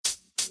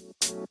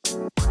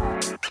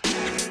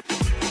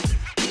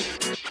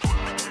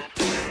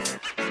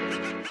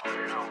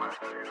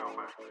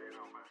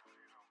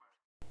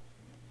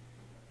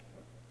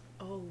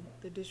Oh,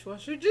 the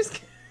dishwasher just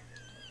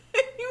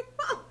came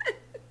on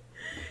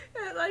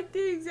at like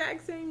the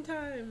exact same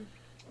time.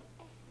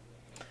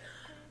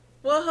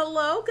 Well,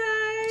 hello,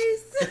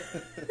 guys.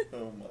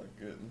 Oh my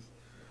goodness.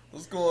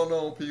 What's going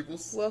on,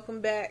 peoples?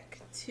 Welcome back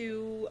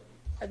to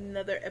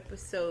another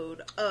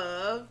episode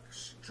of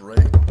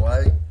Straight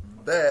Like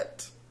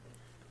That.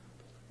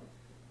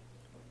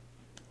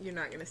 You're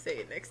not gonna say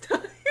it next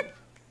time.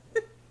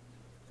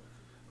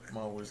 I'm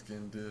always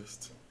getting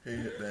dissed.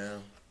 Head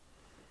down.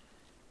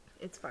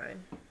 It's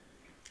fine.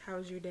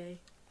 How's your day?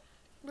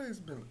 Today's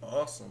been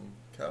awesome.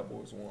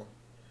 Cowboys won.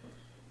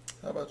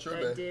 How about your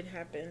That day? did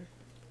happen.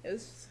 It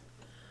was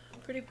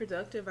pretty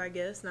productive, I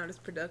guess. Not as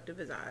productive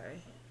as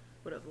I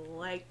would have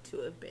liked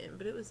to have been,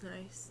 but it was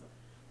nice.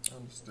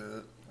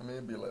 Understood. I mean,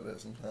 it'd be like that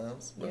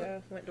sometimes. But Yeah,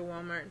 went to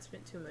Walmart and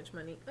spent too much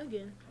money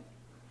again.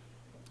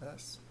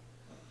 that's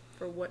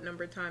For what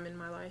number of time in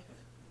my life?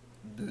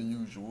 the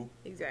usual.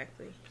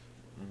 Exactly.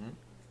 Mm-hmm.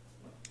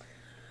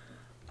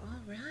 All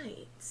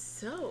right.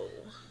 So,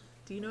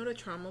 do you know what a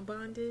trauma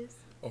bond is?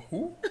 A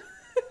who?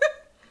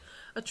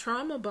 A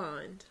trauma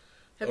bond.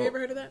 Have you Oh. ever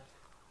heard of that?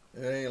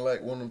 It ain't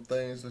like one of them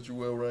things that you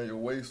wear around your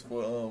waist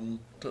for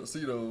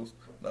tuxedos.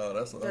 No,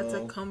 that's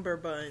a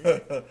cummerbund.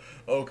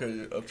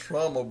 Okay, a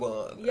trauma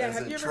bond. Yeah, As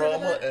have in you ever heard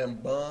of trauma that?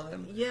 and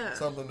bond. Yeah.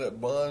 Something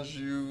that bonds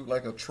you,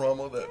 like a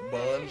trauma that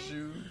bonds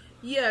you.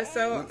 Yeah,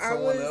 so With I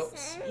someone was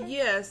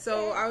else?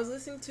 so I was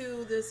listening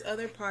to this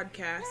other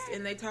podcast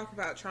and they talk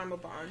about trauma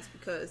bonds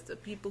because the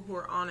people who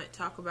are on it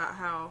talk about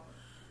how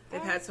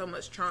they've had so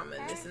much trauma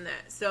and this and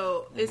that.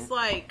 So it's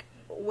like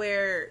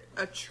where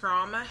a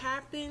trauma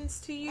happens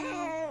to you,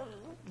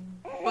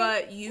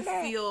 but you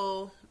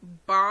feel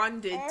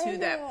bonded to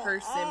that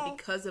person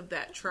because of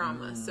that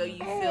trauma. So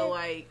you feel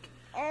like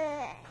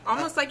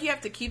almost like you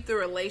have to keep the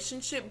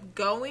relationship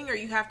going or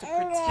you have to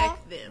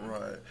protect them.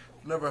 Right.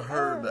 Never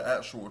heard the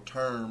actual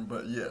term,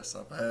 but yes,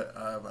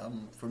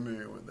 I'm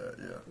familiar with that.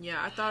 Yeah.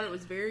 Yeah, I thought it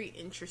was very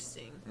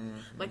interesting.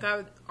 Like I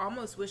would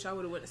almost wish I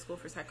would have went to school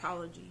for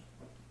psychology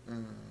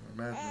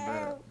Imagine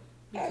that.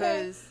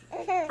 because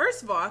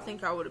first of all, I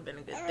think I would have been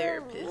a good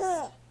therapist.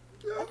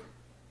 Yeah.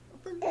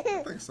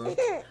 I think so.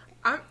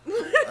 I'm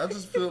I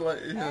just feel like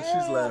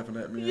she's laughing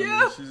at me. Yeah. I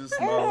mean, she's just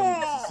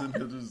smiling. She's sitting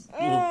here just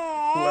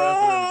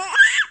laughing.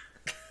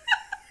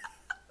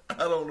 I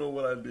don't know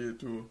what I did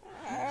to her.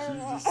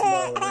 She's just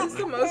smiling at That's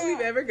me. the most we've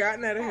ever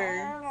gotten out of her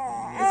as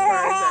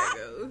far as that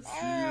goes.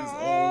 She is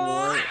on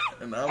one,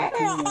 and I'm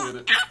cool with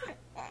it.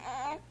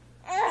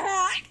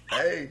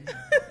 Hey,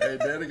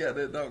 Daddy got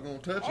that doggone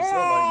touch or something,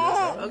 I guess.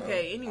 I don't know.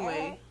 Okay,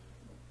 anyway,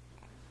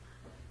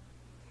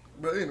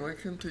 But anyway,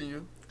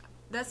 continue.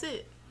 that's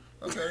it.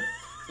 Okay.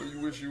 So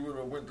you wish you would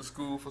have went to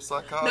school for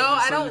psychology? No,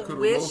 I so don't you could have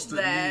wish roasted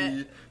that.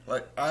 me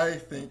like I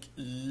think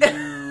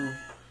you,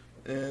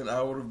 and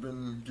I would have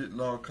been getting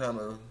all kind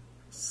of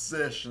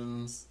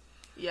sessions.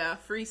 Yeah,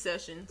 free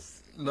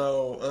sessions.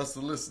 No,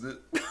 unsolicited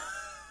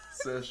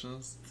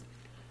sessions.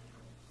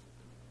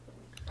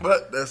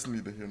 But that's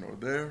neither here nor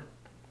there.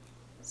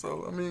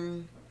 So, I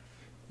mean,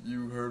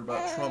 you heard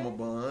about trauma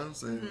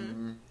bonds,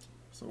 and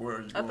so where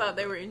are you I going thought with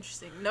they that? were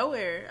interesting.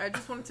 Nowhere. I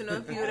just wanted to know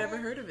if you had ever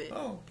heard of it.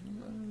 Oh,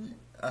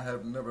 I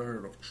have never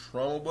heard of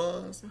trauma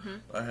bonds.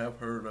 I have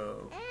heard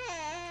of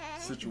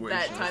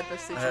situations. That type of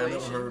I have never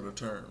situation. heard of the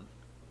term.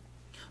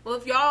 Well,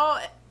 if y'all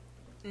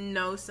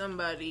know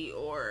somebody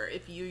or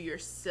if you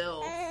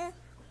yourself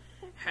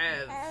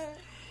have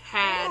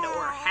had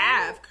or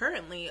have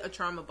currently a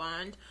trauma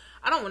bond,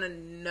 I don't want to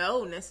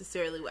know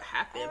necessarily what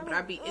happened, but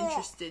I'd be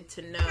interested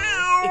to know if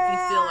you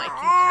feel like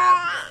you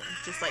have one.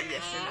 Just like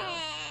yes or no.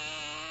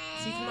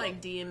 So you can like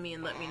DM me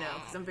and let me know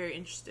because I'm very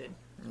interested.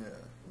 Yeah,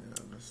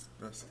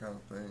 that's the kind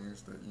of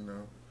things that,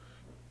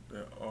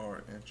 that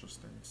are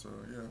interesting. So,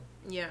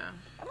 yeah.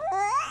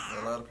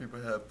 Yeah. A lot of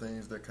people have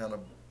things that kind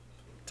of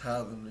tie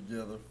them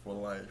together for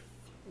life.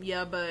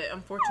 Yeah, but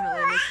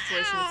unfortunately in this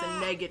situation it's a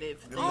negative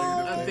thing.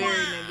 negative A thing.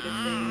 very negative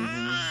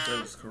thing.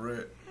 That is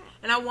correct.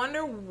 And I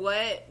wonder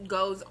what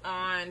goes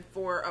on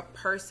for a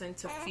person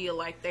to feel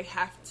like they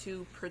have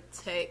to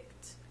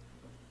protect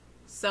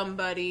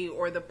somebody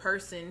or the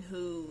person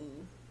who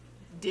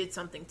did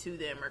something to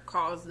them or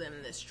caused them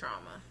this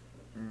trauma.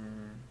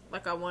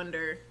 Like, I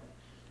wonder,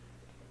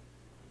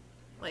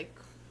 like,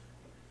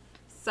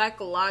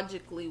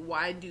 psychologically,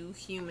 why do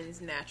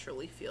humans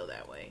naturally feel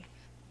that way?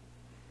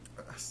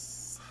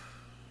 That's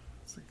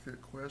a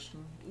good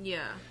question.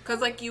 Yeah.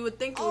 Because, like, you would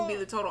think it would be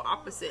the total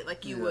opposite.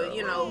 Like, you would,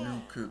 you know,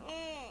 You could,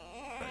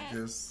 I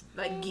guess.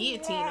 like,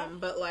 guillotine them,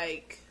 but,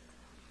 like...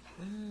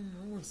 I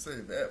wouldn't say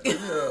that, but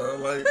yeah,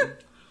 like,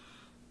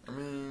 I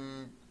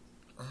mean,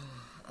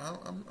 I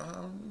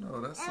don't know.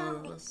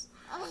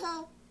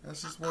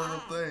 That's just one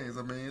of the things.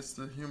 I mean, it's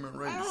the human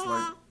race.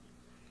 Like,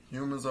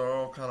 humans are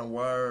all kind of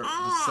wired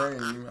the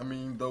same. I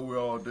mean, though we're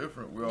all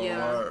different, we're all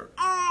wired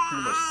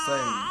pretty much the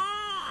same.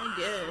 I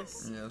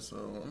guess. Yeah,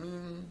 so, I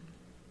mean,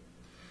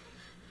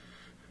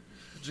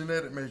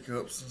 genetic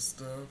makeups and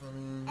stuff. I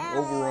mean,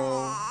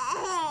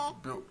 overall,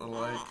 built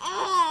alike.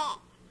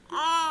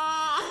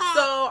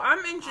 So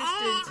I'm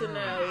interested to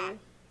know.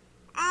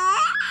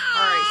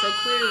 Alright, so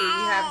clearly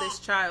we have this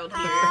child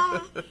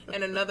here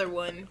and another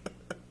one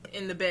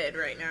in the bed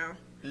right now.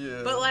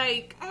 Yeah. But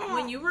like,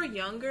 when you were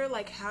younger,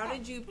 like, how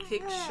did you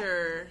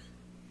picture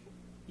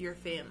your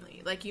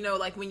family? Like, you know,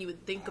 like when you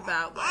would think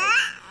about, like,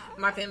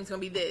 my family's gonna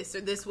be this,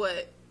 or this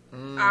what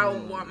I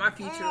want my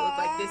future to look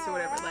like, this or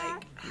whatever.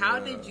 Like, how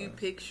did you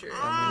picture it?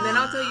 And then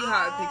I'll tell you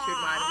how I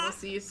pictured mine, and we'll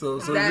see if So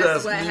that's you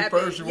ask what me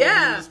happened. first, you want me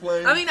to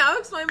explain? I mean, I'll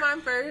explain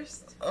mine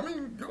first. I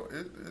mean, go.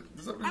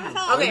 It's up to you.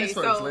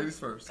 Okay, Ladies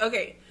first.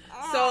 Okay,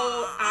 so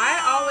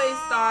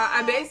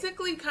I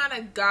basically kind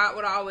of got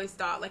what I always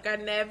thought. Like, I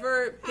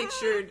never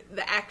pictured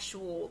the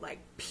actual, like,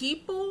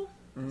 people,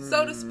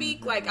 so to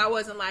speak. Like, I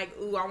wasn't like,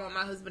 ooh, I want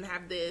my husband to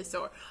have this,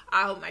 or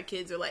I hope my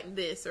kids are like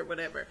this, or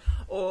whatever.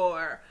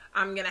 Or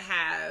I'm going to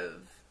have,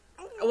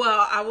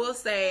 well, I will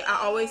say,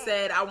 I always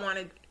said I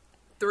wanted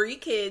 3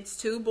 kids,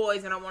 2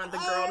 boys, and I wanted the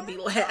girl to be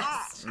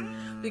last.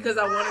 Because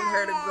I wanted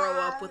her to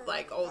grow up with,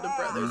 like, older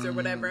brothers or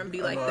whatever and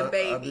be, like, the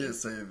baby. I did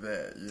say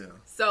that, yeah.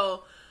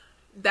 So,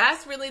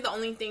 that's really the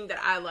only thing that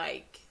I,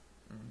 like,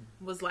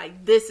 was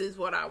like, this is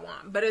what I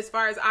want. But as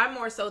far as, I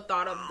more so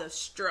thought of the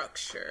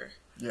structure.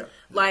 Yeah.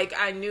 Like,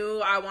 I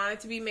knew I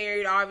wanted to be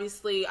married,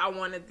 obviously. I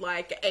wanted,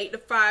 like, an 8 to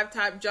 5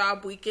 type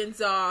job, weekends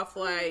off,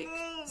 like,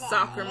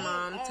 soccer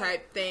mom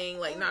type thing.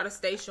 Like, not a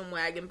station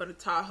wagon, but a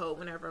Tahoe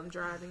whenever I'm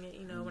driving it,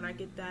 you know, when I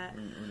get that.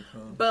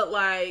 But,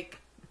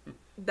 like,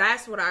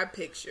 that's what I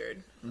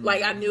pictured.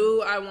 Like, I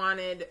knew I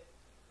wanted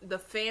the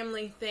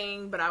family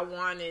thing, but I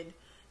wanted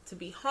to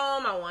be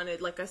home. I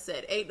wanted, like I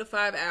said, 8 to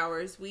 5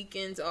 hours,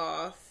 weekends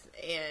off,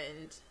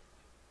 and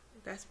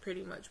that's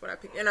pretty much what I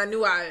picked. And I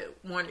knew I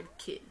wanted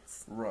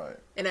kids. Right.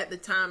 And at the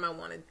time, I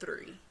wanted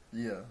 3.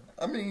 Yeah.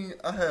 I mean,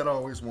 I had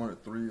always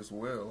wanted 3 as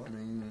well. I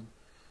mean,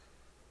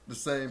 the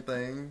same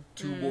thing.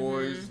 2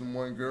 boys and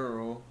 1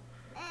 girl.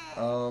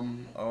 I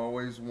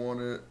always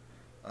wanted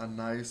a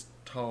nice,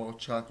 tall,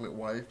 chocolate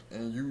wife.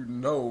 And you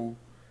know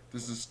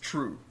this is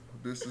true.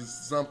 This is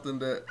something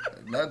that,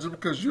 not just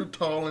because you're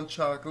tall and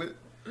chocolate,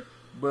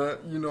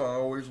 but, you know, I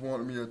always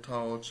wanted me a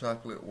tall,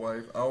 chocolate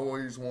wife. I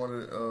always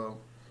wanted,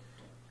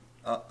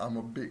 I'm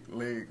a big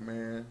leg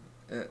man.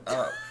 And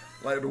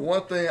like, the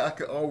one thing I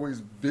could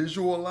always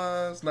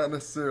visualize, not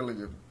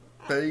necessarily a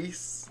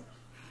face,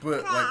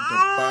 but, like, the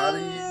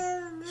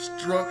body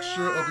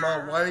structure of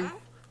my wife.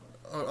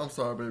 Oh, I'm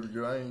sorry, baby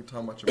girl. I ain't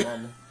talking about your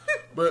mama.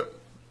 But,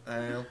 I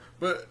am.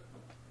 But,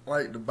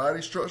 like, the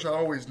body structure, I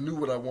always knew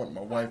what I wanted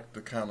my wife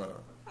to kind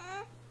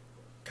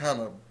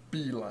of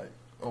be like,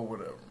 or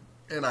whatever.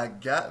 And I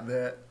got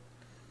that,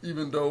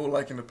 even though,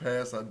 like, in the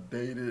past, I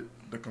dated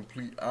the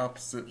complete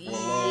opposite for a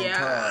long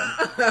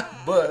time.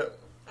 But,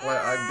 like,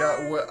 I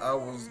got what I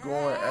was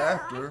going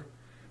after.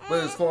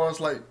 But as far as,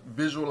 like,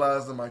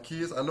 visualizing my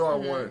kids, I know I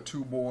wanted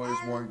 2 boys,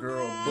 1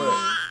 girl. But,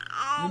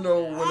 you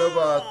know, whenever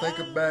I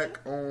think back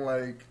on,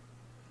 like...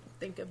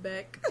 Think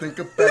back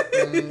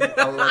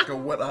on, like,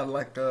 what I,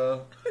 like,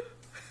 on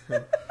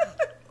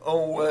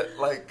what,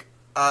 like,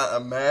 I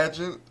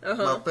imagined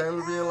my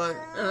family being like.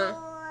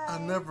 I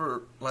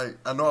never, like,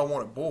 I know I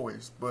wanted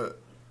boys, but,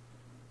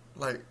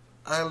 like,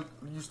 I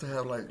used to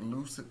have, like,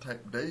 lucid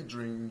type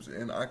daydreams,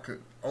 and I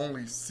could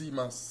only see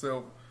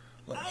myself,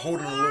 like,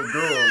 holding a little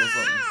girl or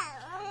something.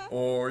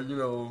 Or, you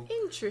know.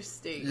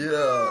 Interesting.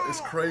 Yeah,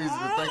 it's crazy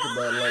to think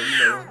about, like, you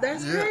know.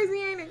 That's crazy,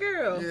 ain't it,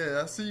 girl?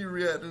 Yeah, I see you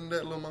reacting to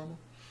that, little mama.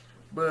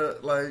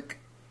 But, like,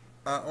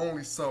 I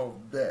only saw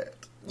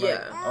that.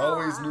 Like, I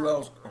always knew I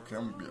was, okay,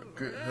 I'm going to be a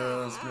good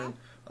husband.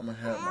 I'm going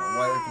to have my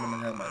wife, and I'm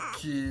going to have my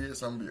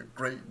kids. I'm going to be a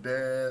great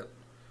dad.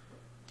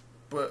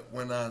 But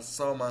when I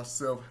saw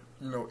myself,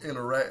 you know,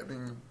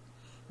 interacting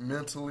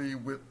mentally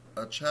with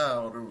a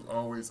child, it was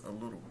always a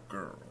little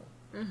girl.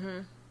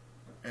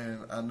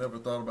 And I never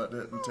thought about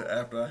that until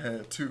after I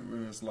had 2.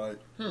 And it's like,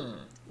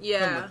 Come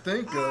to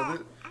think of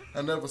it,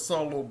 I never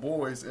saw little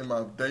boys in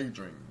my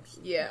daydreams.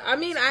 Yeah, I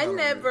mean, I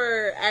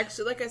never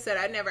actually, like I said,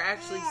 I never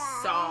actually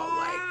saw,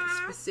 like,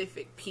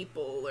 specific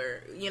people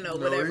or, you know,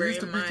 whatever. It used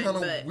to be kind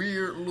of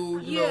weird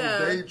little, you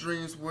know,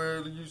 daydreams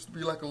where there used to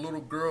be, like, a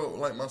little girl,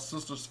 like my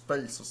sister's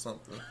face or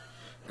something.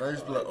 And I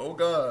used to be like, oh,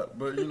 God.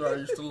 But, you know, I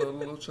used to love a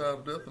little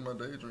child to death in my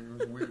daydream.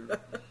 It was weird.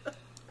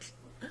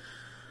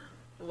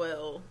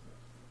 Well,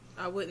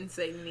 I wouldn't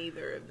say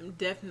neither of them.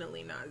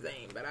 Definitely not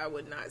Zane, but I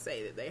would not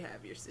say that they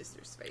have your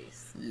sister's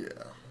face. Yeah,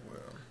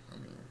 well, I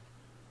mean,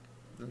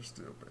 they're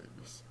still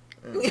babies.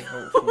 And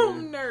hopefully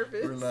I'm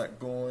nervous. We're not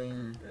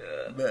going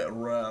that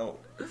route.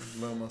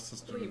 Love my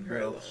sister to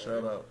death.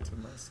 Shout out to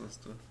my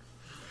sister.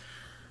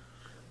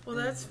 Well,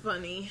 that's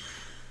funny.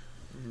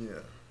 Yeah.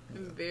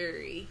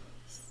 Very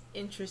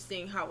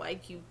interesting how,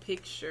 like, you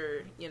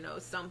picture, you know,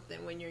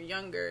 something when you're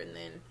younger, and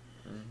then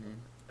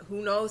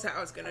who knows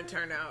how it's going to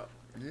turn out.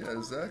 Yeah,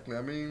 exactly.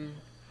 I mean,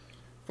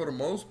 for the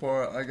most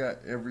part, I got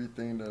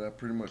everything that I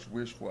pretty much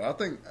wished for. I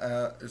think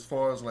as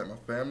far as, like, my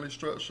family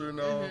structure and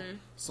all,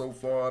 so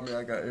far, I mean,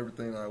 I got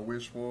everything I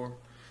wish for.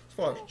 as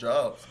far as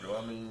jobs go,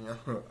 I mean,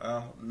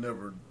 I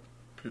never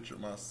pictured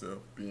myself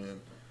being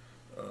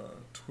a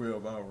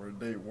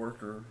 12-hour-a-day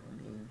worker.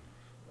 I mean,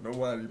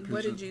 nobody pictured.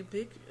 What did you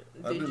pick?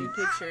 Did you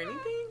picture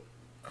anything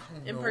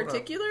in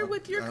particular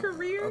with your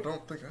career? I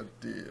don't think I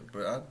did,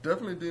 but I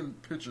definitely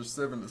didn't picture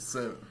 7 to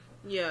 7.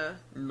 Yeah.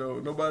 You know,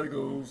 nobody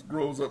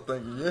grows up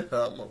thinking, yeah,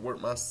 I'm gonna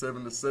work my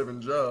 7 to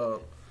 7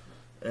 job,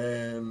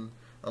 and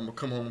I'm gonna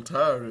come home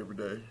tired every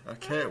day. I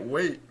can't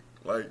wait.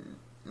 Like,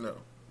 no,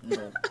 you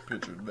don't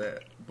picture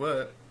that,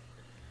 but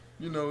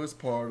you know, it's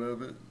part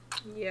of it.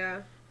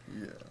 Yeah.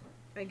 Yeah.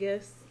 I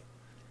guess,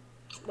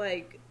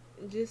 like,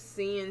 just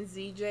seeing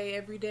ZJ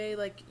every day,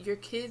 like, your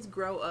kids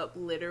grow up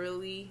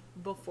literally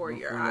before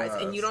your eyes,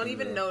 and you don't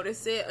even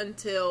notice it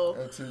until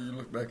you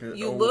look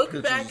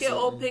back at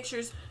old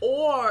pictures,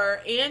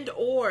 or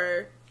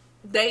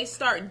they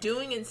start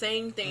doing and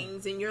saying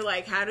things, and you're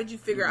like, how did you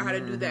figure out how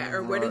to do that,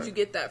 or where did you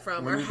get that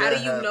from, or how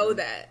do you know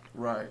that?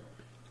 Right.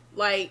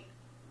 Like,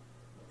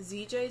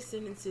 ZJ's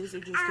sentences are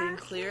just getting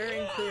clearer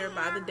and clearer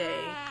by the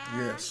day.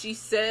 Yes. She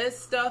says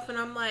stuff, and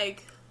I'm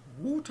like,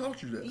 who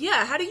taught you that?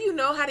 yeah, how do you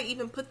know how to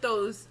even put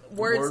those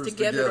words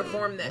together to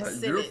form that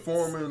sentence? You're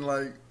forming,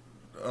 like,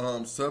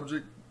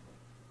 subject,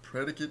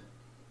 predicate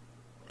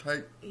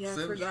type sentence.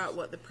 I forgot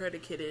what the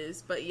predicate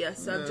is. But, yeah,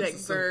 subject,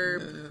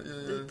 verb.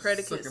 The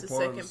predicate's the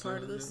second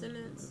part of the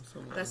sentence.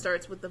 That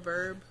starts with the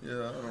verb.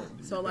 Yeah, I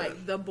don't. So,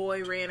 like, the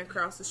boy ran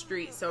across the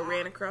street. So,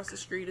 ran across the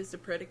street is the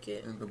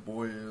predicate. And the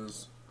boy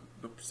is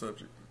the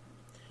subject.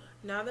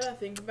 Now that I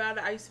think about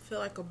it, I used to feel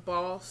like a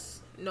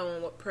boss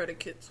knowing what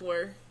predicates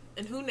were.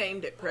 And who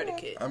named it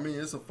predicate? I mean,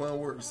 it's a fun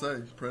word to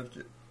say,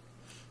 predicate.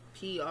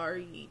 Preticate?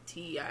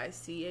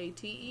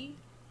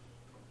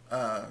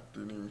 I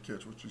didn't even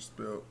catch what you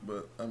spelled,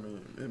 but, I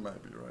mean, it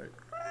might be right.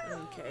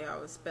 Okay, I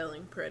was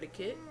spelling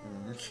predicate.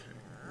 Okay,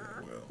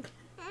 well.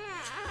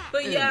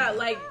 But yeah,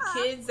 like,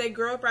 kids, they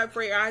grow up right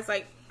before your eyes.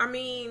 Like, I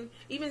mean,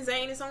 even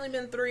Zane, it's only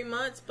been 3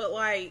 months, but,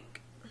 like,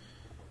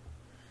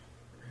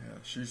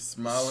 she's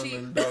smiling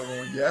and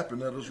doggone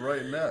yapping at us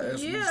right now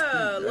as we speak.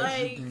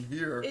 As you can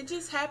hear. It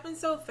just happens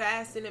so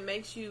fast, and it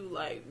makes you,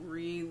 like,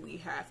 really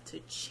have to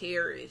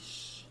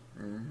cherish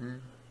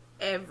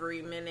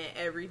every minute,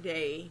 every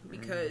day,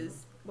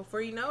 because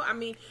before you know, I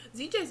mean,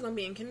 ZJ's going to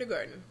be in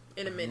kindergarten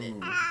in a minute.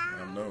 Ooh,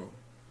 I know.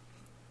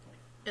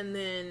 And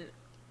then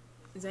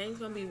Zane's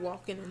going to be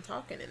walking and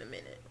talking in a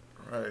minute.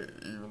 Right,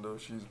 even though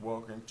she's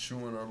walking,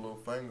 chewing her little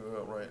finger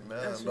up right now.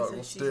 I'm not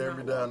going to stare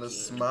me down and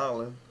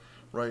smiling.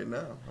 Right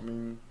now, I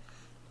mean,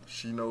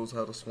 she knows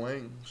how to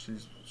swing.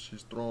 She's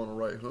throwing a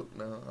right hook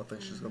now. I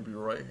think she's gonna be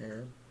right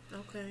hand.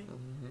 Okay.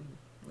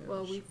 Yeah,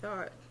 well, we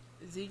thought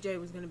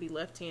ZJ was gonna be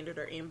left-handed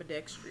or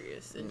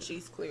ambidextrous, and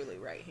she's clearly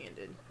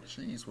right-handed.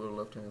 She eats with her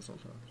left hand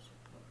sometimes.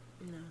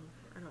 No,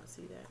 I don't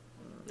see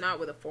that. Not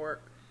with a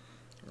fork.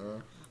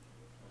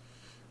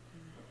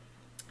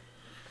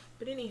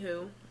 But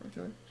anywho.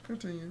 Okay,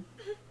 continue.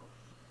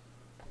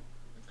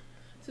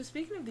 So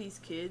speaking of these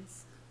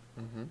kids.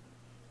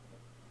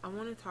 I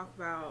want to talk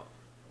about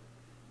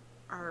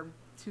our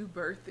 2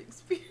 birth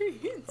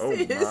experiences. Oh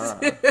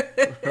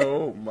my.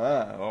 Oh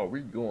my. Are we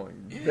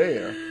going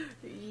there?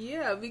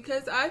 Yeah,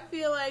 because I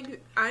feel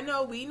like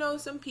we know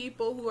some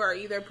people who are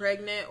either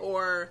pregnant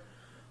or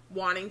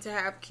wanting to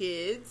have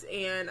kids,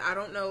 and I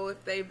don't know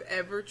if they've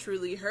ever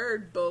truly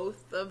heard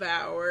both of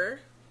our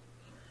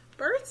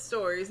birth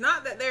stories.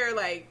 Not that they're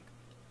like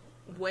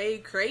way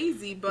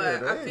crazy,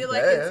 but I feel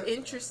like it's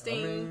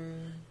interesting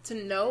to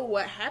know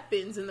what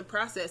happens in the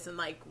process and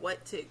like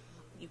what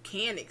you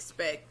can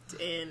expect.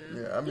 And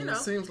yeah, I mean, it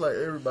seems like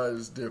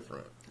everybody's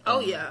different. Oh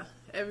yeah,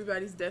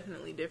 everybody's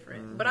definitely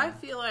different. But I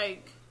feel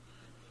like,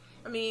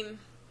 I mean,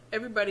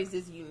 everybody's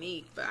is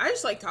unique. But I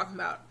just like talking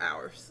about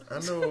ours. I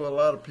know a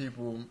lot of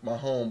people, my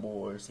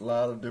homeboys, a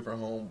lot of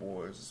different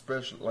homeboys,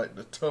 especially like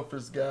the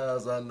toughest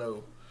guys I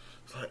know.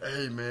 It's like,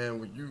 hey man,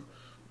 when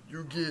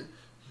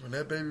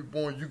that baby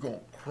born, you gonna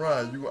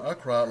cry. I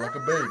cried like a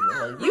baby.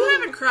 I'm like, you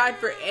haven't cried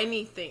for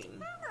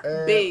anything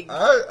big.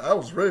 I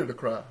was ready to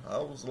cry. I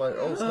was like,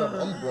 oh snap,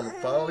 I'm gonna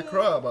finally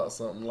cry about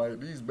something.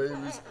 Like these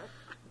babies,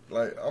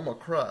 like I'm gonna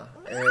cry.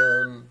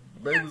 And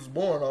the baby was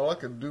born. All I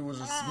could do was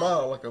just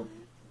smile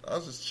I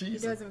was just cheesing.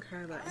 He doesn't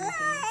cry about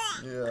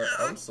anything. Yeah,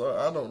 I'm sorry.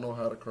 I don't know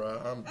how to cry.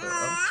 I'm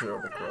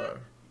terrible to cry.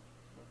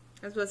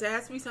 I was supposed to say, it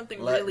has to be something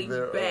really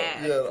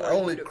bad. Yeah, I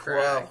only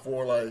cry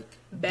for like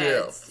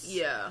deaths.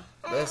 Yeah.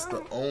 That's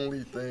the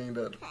only thing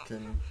that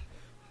can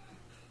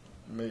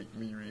make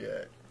me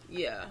react.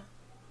 Yeah.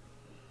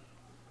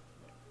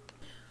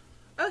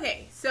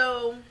 Okay,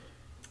 so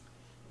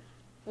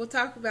we'll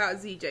talk about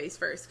ZJ's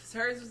first, because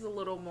hers was a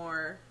little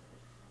more,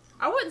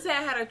 I wouldn't say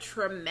I had a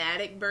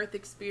traumatic birth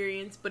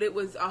experience, but it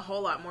was a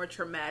whole lot more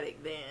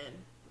traumatic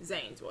than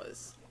Zane's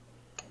was.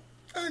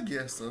 I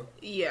guess so.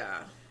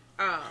 Yeah.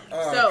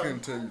 I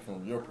couldn't tell you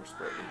from your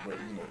perspective, but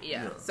you know.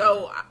 Yeah.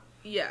 So,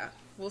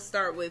 we'll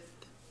start with,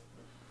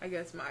 I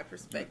guess, my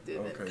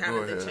perspective and kind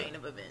of the chain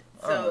of events.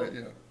 So,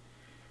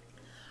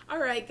 all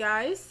right,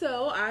 guys.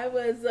 So I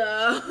was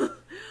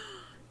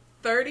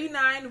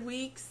 39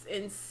 weeks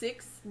and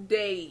 6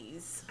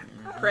 days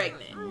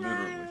pregnant.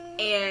 Literally.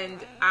 And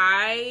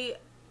I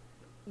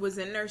was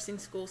in nursing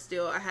school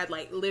still. I had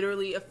like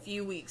literally a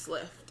few weeks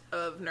left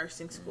of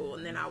nursing school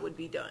and then I would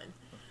be done.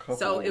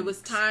 So it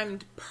was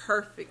timed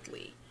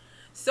perfectly.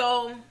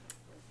 So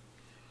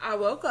I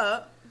woke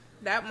up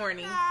that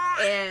morning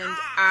and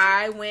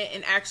I went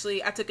and I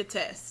took a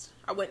test.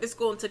 I went to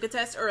school and took a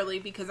test early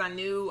because I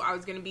knew I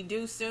was going to be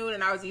due soon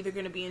and I was either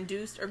going to be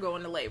induced or go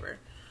into labor.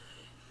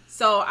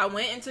 So I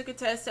went and took a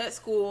test at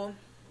school.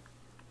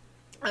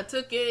 I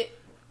took it.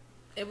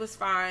 It was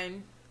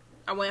fine.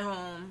 I went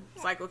home.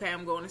 It's like, okay,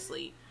 I'm going to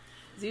sleep.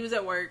 Z was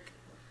at work.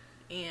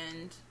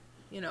 And,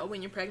 you know,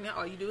 when you're pregnant,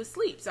 all you do is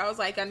sleep. So I was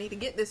like, I need to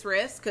get this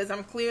rest because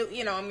I'm clearly,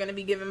 you know, I'm going to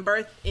be giving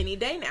birth any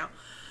day now.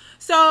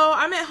 So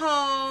I'm at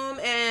home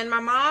and my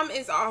mom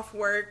is off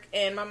work.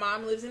 And my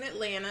mom lives in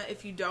Atlanta,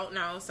 if you don't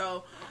know.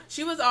 So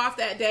she was off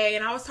that day.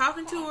 And I was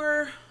talking to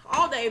her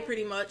all day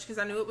pretty much because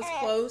I knew it was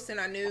close and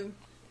I knew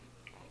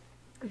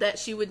that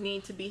she would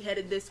need to be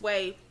headed this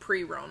way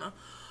pre-Rona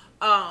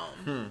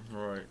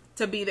Right.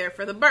 to be there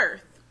for the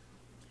birth.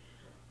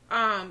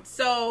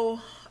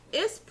 So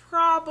it's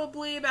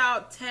probably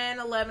about 10,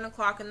 11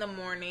 o'clock in the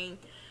morning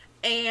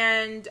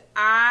and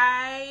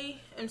I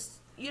am,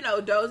 you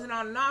know, dozing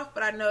on and off,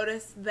 but I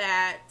noticed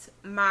that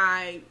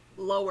my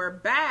lower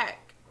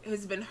back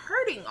has been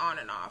hurting on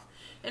and off.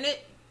 And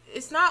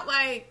it's not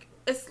like,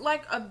 it's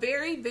like a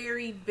very,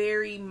 very,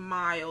 very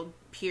mild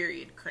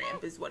period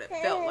cramp is what it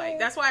felt like.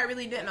 That's why it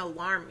really didn't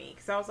alarm me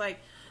because I was like,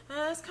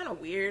 that's kind of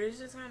weird. It's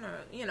just kind of,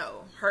 you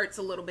know, hurts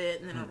a little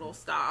bit and then it'll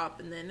stop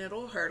and then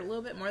it'll hurt a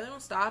little bit more, then it'll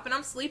stop, and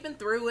I'm sleeping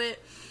through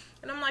it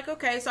and I'm like,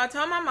 okay. So I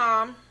tell my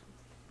mom,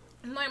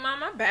 I'm like, Mom,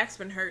 my back's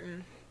been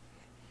hurting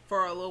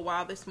for a little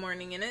while this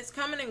morning and it's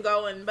coming and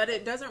going, but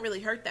it doesn't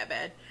really hurt that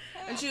bad.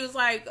 And she was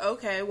like,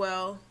 okay,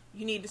 well,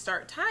 you need to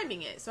start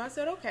timing it. So I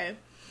said, okay.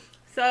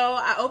 So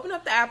I open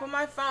up the app on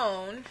my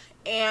phone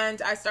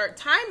and I start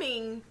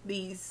timing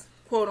these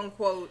quote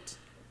unquote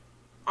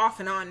off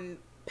and on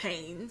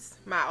pains,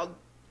 mild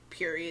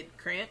period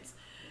cramps.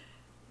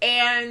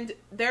 And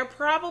they're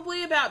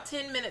probably about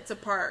 10 minutes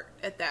apart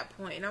at that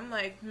point. And I'm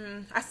like,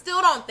 I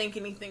still don't think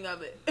anything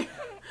of it.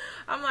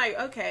 I'm like,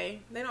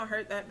 okay, they don't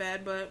hurt that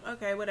bad, but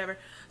okay, whatever.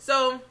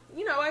 So,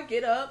 you know, I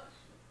get up.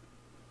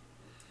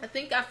 I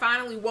think I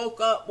finally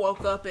woke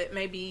up at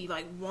maybe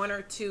like 1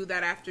 or 2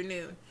 that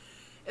afternoon.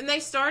 And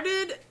they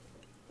started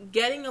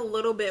getting a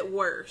little bit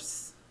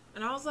worse.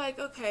 And I was like,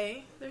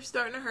 okay, they're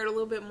starting to hurt a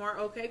little bit more.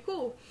 Okay,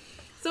 cool.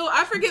 So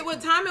I forget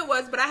what time it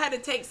was, but I had to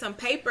take some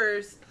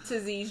papers to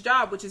Z's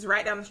job, which is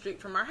right down the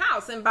street from our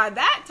house. And by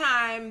that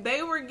time,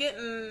 they were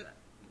getting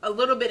a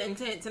little bit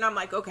intense. And I'm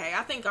like, okay,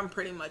 I think I'm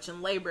pretty much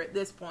in labor at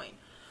this point.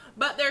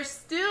 But they're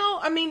still,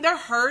 I mean, they're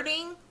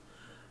hurting,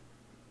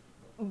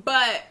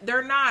 but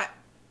they're not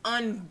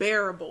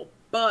unbearable.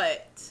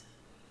 But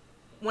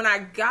when I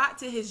got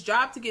to his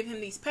job to give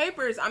him these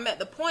papers, I'm at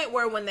the point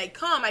where when they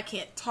come, I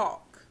can't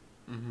talk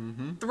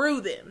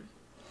through them.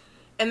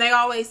 And they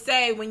always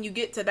say when you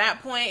get to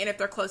that point, and if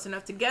they're close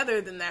enough together,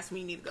 then that's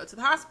when you need to go to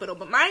the hospital.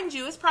 But mind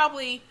you, it's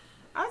probably,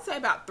 I'd say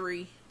about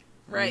 3,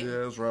 right?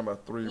 Yeah, it's around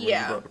about 3 when you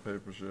got the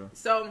papers, yeah.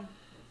 So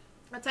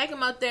I take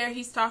him up there.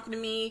 He's talking to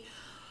me.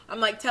 I'm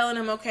like telling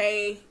him,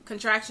 okay,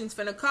 contractions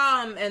finna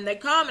come. And they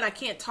come, and I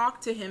can't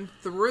talk to him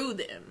through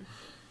them.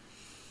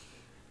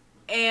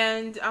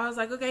 And I was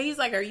like, okay. He's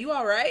like, are you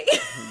all right?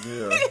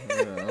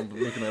 Yeah. I'm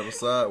looking at him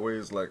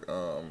sideways like,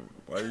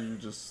 why you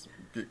just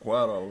get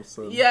quiet all of a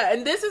sudden? Yeah,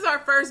 and this is our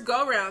first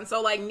go-round.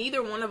 So, like,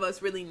 neither one of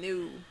us really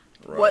knew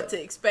what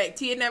to expect.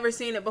 He had never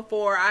seen it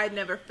before. I had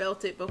never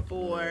felt it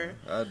before.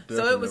 Yeah,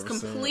 so it was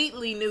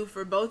completely new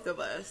for both of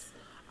us.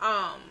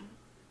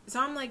 So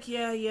I'm like,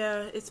 yeah,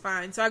 it's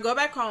fine. So I go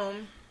back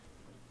home,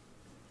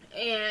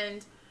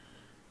 and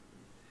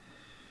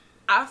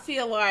I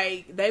feel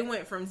like they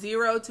went from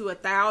 0 to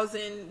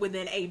 1,000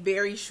 within a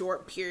very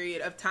short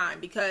period of time,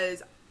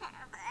 because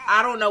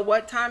I don't know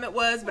what time it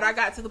was, but I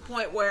got to the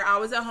point where I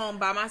was at home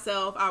by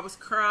myself. I was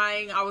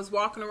crying. I was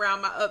walking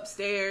around my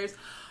upstairs.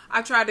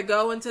 I tried to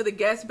go into the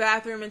guest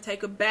bathroom and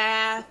take a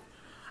bath.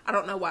 I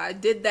don't know why I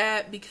did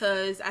that,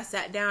 because I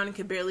sat down and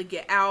could barely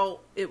get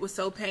out. It was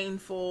so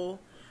painful.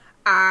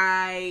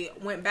 I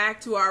went back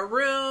to our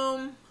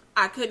room.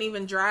 I couldn't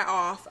even dry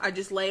off. I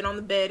just laid on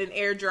the bed and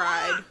air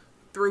dried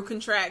through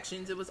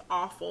contractions. It was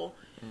awful.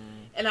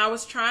 And I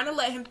was trying to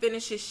let him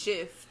finish his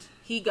shift.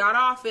 He got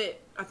off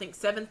at, I think,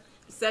 7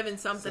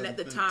 something at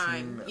the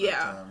time.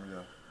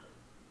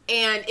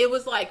 And it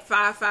was like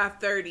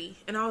 5:30.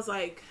 And I was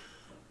like,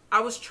 I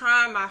was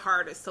trying my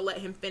hardest to let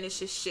him finish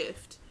his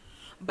shift,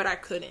 but I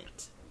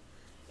couldn't.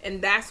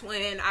 And that's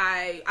when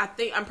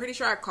I'm pretty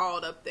sure I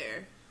called up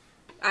there.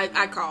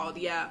 I called,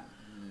 yeah.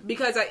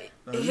 Because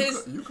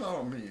you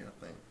called me,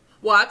 I think.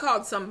 Well, I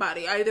called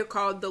somebody. I either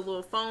called the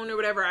little phone or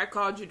whatever. I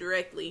called you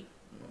directly.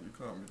 Yeah, you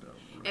called me down.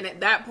 And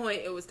at that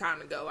point, it was time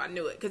to go. I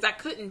knew it. Because I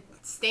couldn't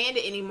stand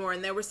it anymore.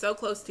 And they were so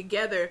close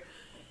together.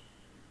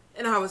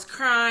 And I was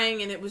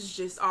crying, and it was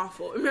just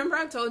awful. Remember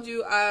I told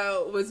you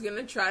I was going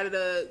to try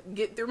to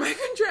get through my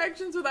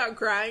contractions without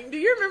crying? Do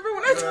you remember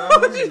when I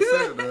told you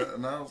that?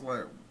 And I was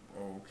like,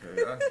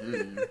 okay, I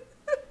hear you.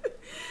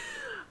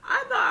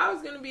 I thought I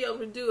was going to be able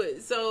to do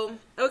it. So,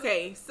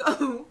 okay,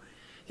 so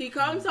he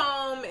comes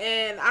home,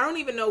 and I don't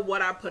even know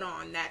what I put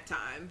on that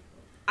time.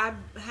 I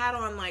had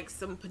on, like,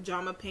 some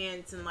pajama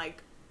pants and,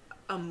 like,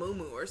 a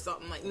muumuu or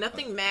something. Like,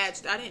 nothing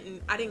matched. I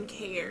didn't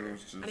care.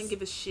 I didn't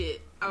give a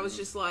shit. I was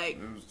just like,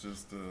 it was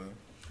just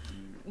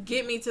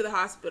get me to the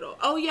hospital.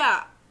 Oh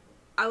yeah,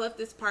 I left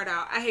this part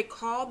out. I had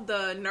called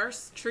the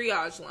nurse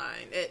triage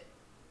line at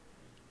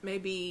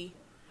maybe,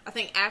 I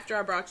think after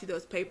I brought you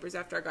those papers,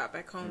 after I got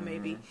back home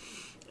maybe,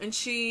 and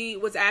she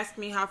was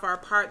asking me how far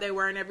apart they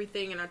were and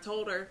everything, and I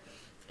told her,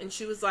 and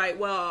she was like,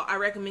 well, I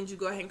recommend you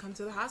go ahead and come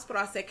to the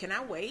hospital. I said, can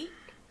I wait?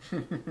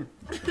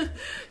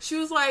 She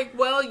was like,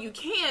 well, you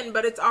can,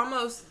 but it's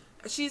almost,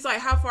 she's like,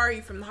 how far are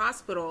you from the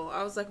hospital?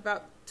 I was like,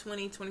 about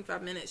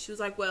 20-25 minutes. She was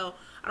like, well,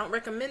 I don't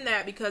recommend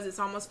that because it's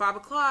almost 5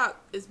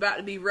 o'clock. It's about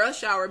to be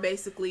rush hour,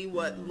 basically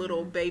what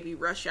little baby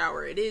rush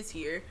hour it is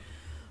here.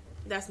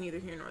 That's neither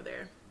here nor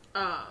there.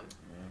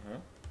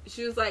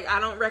 She was like, I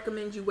don't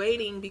recommend you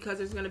waiting because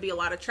there's going to be a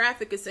lot of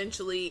traffic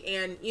essentially,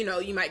 and you know,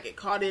 you might get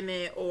caught in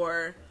it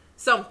or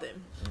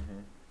something.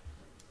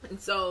 And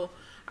so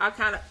I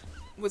kind of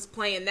was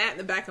playing that in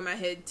the back of my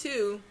head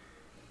too,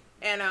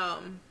 and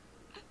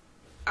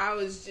I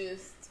was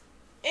just,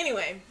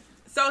 anyway,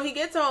 so he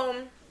gets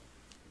home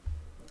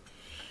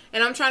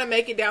and I'm trying to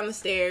make it down the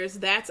stairs.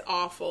 That's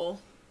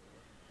awful.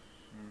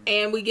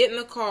 And we get in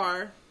the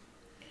car,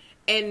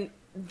 and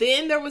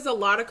then there was a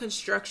lot of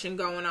construction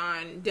going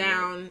on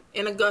down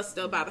in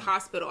Augusta by the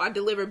hospital. I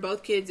delivered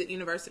both kids at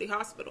University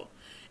Hospital,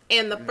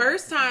 and the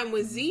first time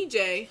with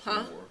ZJ,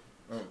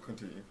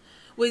 continue.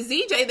 With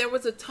ZJ, there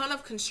was a ton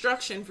of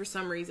construction for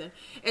some reason.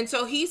 And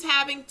so he's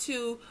having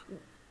to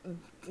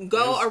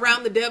go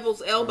around the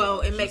devil's elbow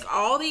and make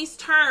all these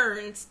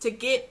turns to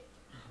get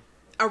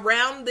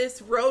around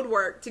this road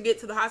work to get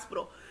to the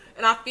hospital.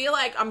 And I feel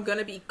like I'm going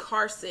to be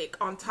car sick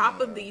on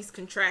top of these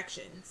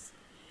contractions.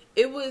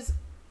 It was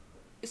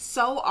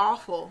so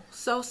awful.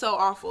 So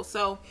awful.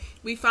 So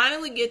we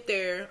finally get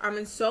there. I'm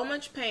in so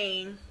much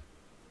pain.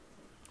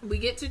 We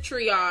get to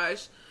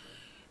triage,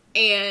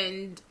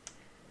 and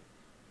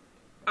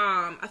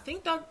I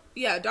think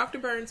Dr.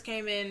 Burns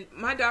came in.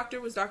 My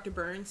doctor was Dr.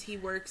 Burns. He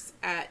works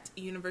at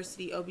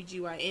University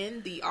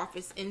OBGYN, the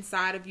office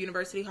inside of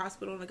University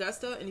Hospital in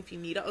Augusta. And if you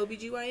need an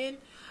OBGYN,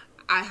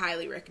 I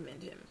highly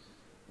recommend him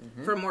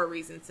for more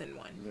reasons than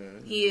one. Yeah,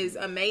 he is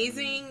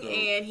amazing,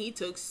 and he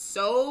took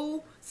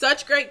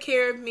such great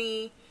care of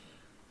me.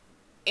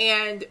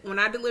 And when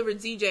I delivered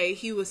ZJ,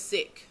 he was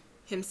sick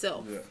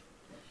himself. Yeah.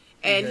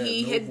 And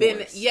he had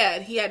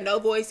no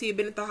voice. He had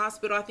been at the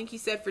hospital, I think he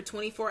said, for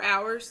 24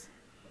 hours.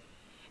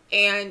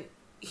 And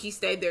he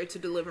stayed there to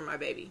deliver my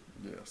baby.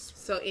 Yes.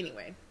 So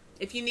anyway,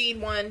 if you need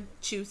one,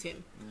 choose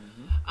him.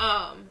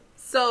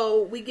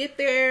 So we get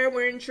there,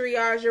 we're in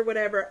triage or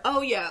whatever.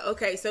 Oh yeah,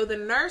 okay. So the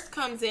nurse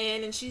comes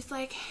in and she's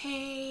like,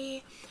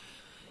 hey.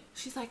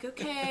 She's like,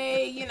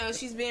 okay. You know,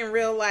 she's being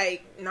real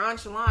like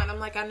nonchalant. I'm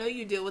like, I know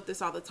you deal with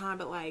this all the time,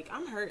 but like,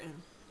 I'm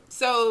hurting.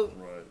 So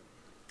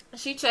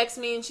she checks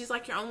me and she's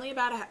like, you're only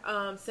about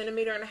a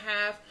centimeter and a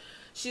half.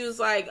 She was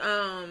like,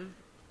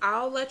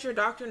 I'll let your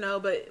doctor know,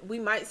 but we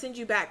might send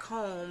you back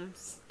home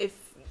if,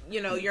 you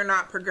know, you're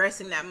not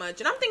progressing that much.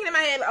 And I'm thinking in my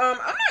head, I'm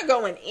not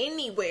going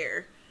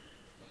anywhere.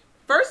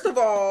 First of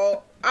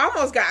all, I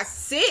almost got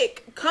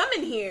sick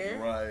coming here.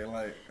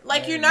 Right,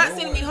 like you're not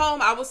sending me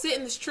home. I will sit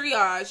in this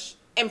triage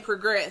and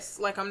progress.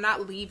 Like, I'm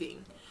not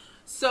leaving.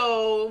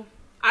 So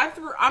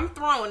I'm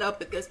throwing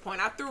up at this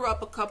point. I threw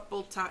up a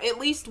couple times, at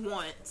least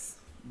once.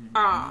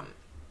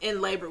 In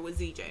labor with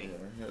ZJ. Yeah,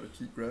 I had to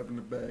keep grabbing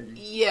the baggie.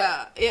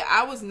 Yeah,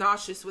 I was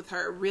nauseous with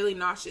her, really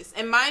nauseous.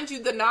 And mind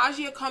you, the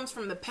nausea comes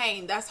from the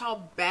pain. That's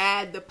how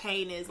bad the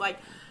pain is. Like,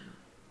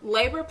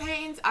 labor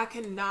pains, I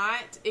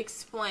cannot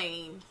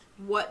explain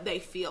what they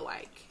feel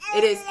like.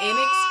 It is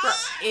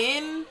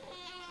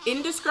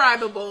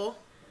indescribable.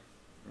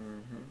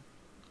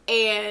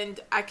 And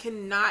I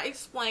cannot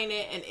explain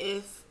it. And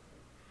if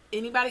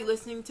anybody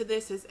listening to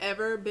this has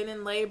ever been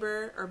in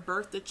labor or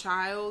birthed a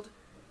child,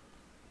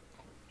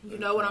 you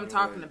know what I'm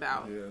talking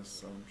about.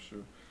 Yes, I'm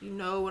sure. You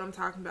know what I'm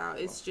talking about.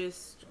 It's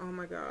just, oh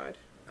my God.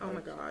 Oh my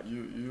God.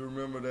 You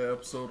remember that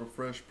episode of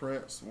Fresh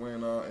Prince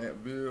when Aunt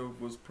Viv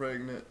was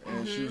pregnant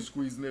and she was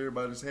squeezing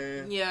everybody's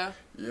hand? Yeah.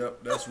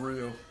 Yep, that's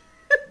real.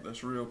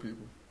 That's real,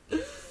 people.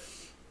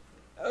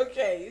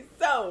 Okay,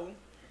 so,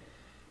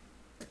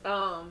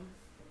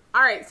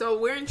 alright, so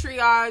we're in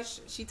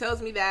triage. She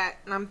tells me that,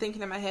 and I'm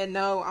thinking in my head,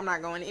 no, I'm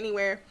not going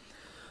anywhere.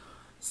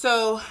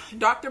 So,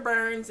 Dr.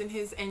 Burns and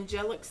his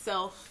angelic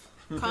self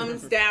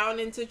comes down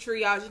into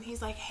triage, and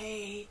he's like,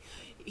 hey,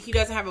 he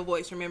doesn't have a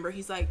voice, remember?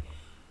 He's like,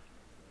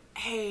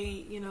 hey,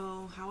 you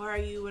know, how are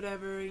you,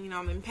 whatever, you know,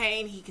 I'm in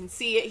pain. He can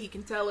see it, he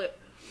can tell it.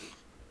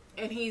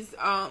 And he's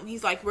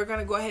like, we're going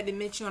to go ahead and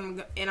admit you,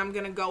 and I'm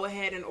going to go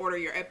ahead and order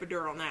your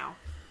epidural now.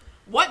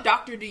 What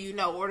doctor do you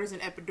know orders an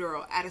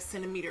epidural at 1.5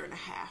 centimeters?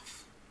 Yeah.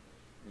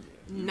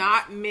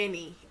 Not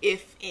many,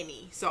 if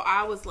any. So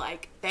I was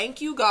like,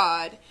 thank you,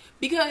 God.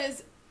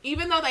 Because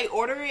even though they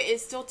order it,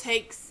 it still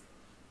takes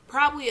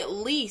probably at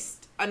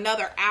least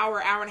another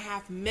hour, hour and a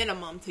half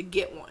minimum to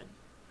get one.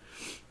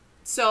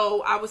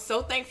 So I was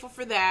so thankful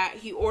for that.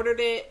 He ordered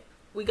it.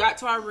 We got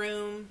to our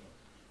room.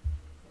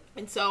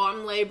 And so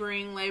I'm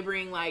laboring,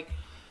 like,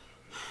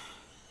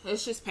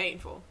 it's just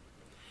painful.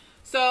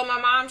 So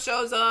my mom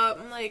shows up.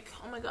 I'm like,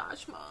 oh my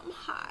gosh, Mom,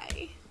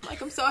 hi.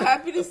 Like, I'm so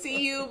happy to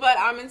see you, but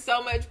I'm in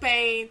so much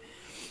pain.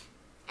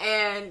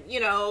 And, you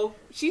know,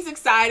 she's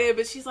excited,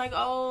 but she's like,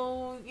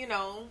 oh, you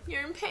know,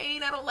 you're in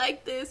pain. I don't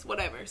like this,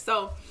 whatever.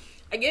 So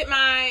we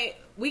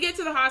get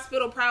to the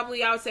hospital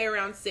probably, I would say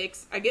around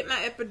 6. I get my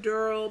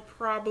epidural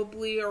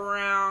probably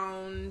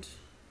around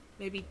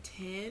maybe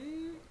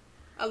 10,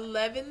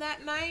 11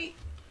 that night.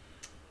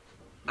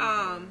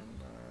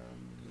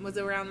 Was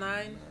it around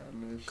 9?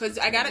 Because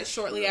I got it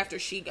shortly after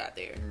she got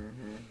there.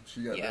 Mm-hmm.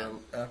 She got there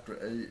after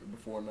 8,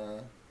 before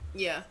 9.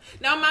 Yeah.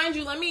 Now, mind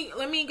you, let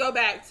me go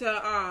back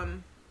to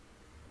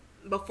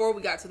before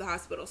we got to the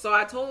hospital. So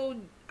I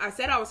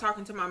said I was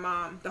talking to my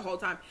mom the whole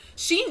time.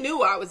 She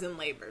knew I was in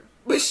labor,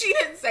 but she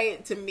didn't say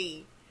it to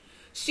me.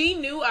 She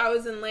knew I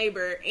was in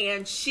labor,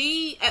 and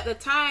she, at the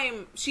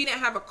time, she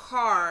didn't have a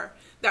car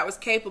that was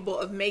capable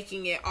of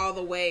making it all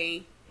the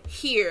way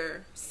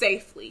here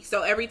safely.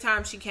 So every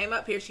time she came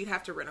up here, she'd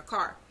have to rent a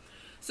car.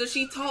 So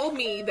she told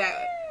me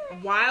that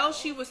while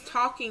she was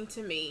talking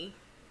to me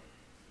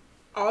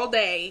all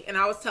day and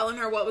I was telling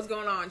her what was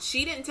going on,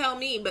 she didn't tell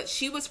me, but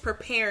she was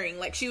preparing.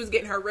 Like, she was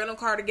getting her rental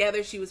car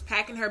together. She was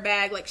packing her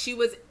bag. Like, she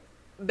was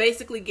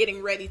basically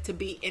getting ready to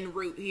be en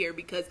route here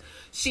because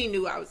she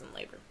knew I was in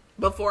labor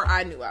before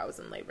I knew I was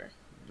in labor.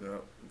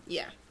 Yep.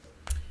 Yeah.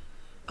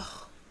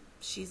 Oh,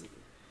 she's an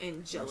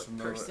angelic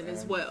person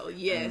as well.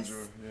 Yes.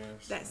 Angel,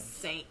 yes. That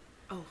saint.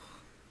 Oh.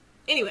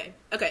 Anyway,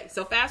 okay,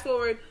 so fast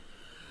forward.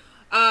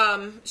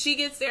 She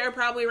gets there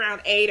probably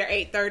around 8 or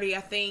 8:30,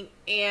 I think,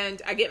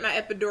 and I get my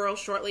epidural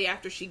shortly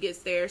after she gets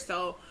there.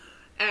 So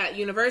at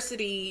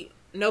university,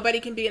 nobody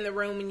can be in the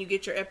room when you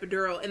get your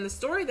epidural. And the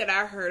story that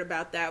I heard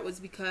about that was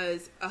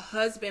because a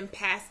husband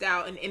passed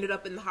out and ended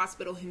up in the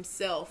hospital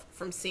himself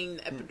from seeing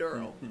the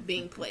epidural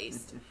being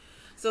placed.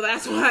 So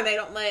that's why they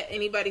don't let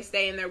anybody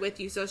stay in there with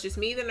you. So it's just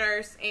me, the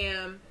nurse,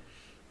 and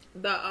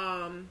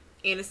the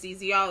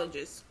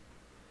anesthesiologist.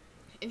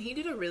 And he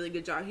did a really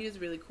good job. He was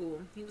really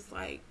cool. He was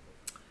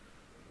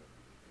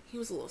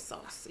a little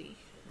saucy.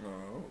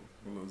 Oh,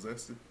 a little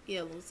zesty?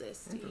 Yeah, a little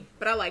zesty. Okay.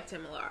 But I liked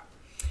him a lot.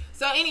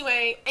 So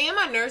anyway, and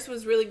my nurse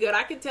was really good.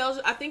 I could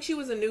tell, I think she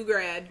was a new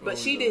grad, but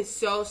she did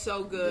so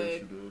good. Yeah,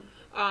 she did.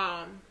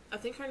 I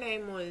think her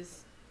name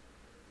was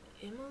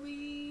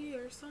Emily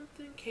or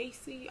something.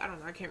 Casey. I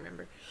don't know. I can't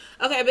remember.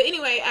 Okay, but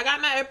anyway, I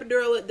got my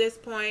epidural at this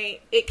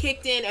point. It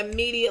kicked in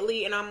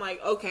immediately, and I'm like,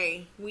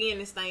 okay, we in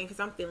this thing because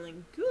I'm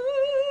feeling good.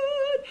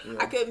 Yeah.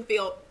 I couldn't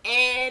feel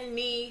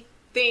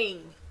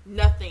anything.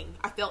 Nothing.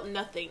 I felt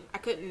nothing. I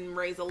couldn't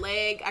raise a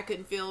leg. I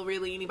couldn't feel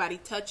really anybody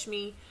touch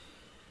me.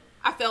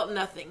 I felt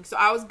nothing. So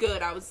I was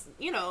good. I was,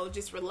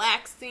 just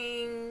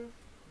relaxing,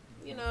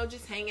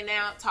 just hanging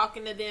out,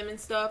 talking to them and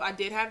stuff. I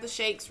did have the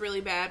shakes really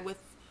bad with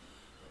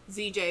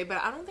ZJ,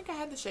 but I don't think I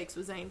had the shakes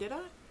with Zane, did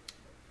I?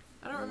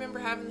 I don't remember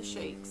having the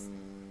shakes.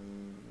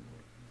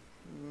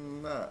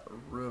 Not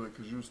really,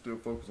 because you were still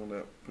focused on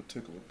that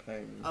particular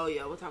pain. Oh,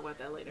 yeah, we'll talk about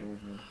that later.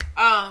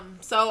 Mm-hmm.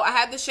 So I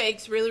had the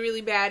shakes really,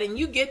 really bad, and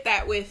you get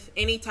that with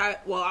any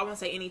type, well, I won't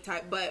say any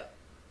type, but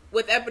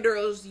with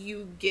epidurals,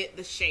 you get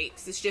the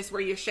shakes. It's just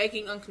where you're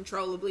shaking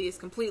uncontrollably. It's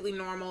completely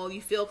normal.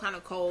 You feel kind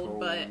of cold,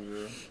 but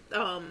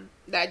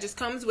that just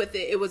comes with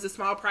it. It was a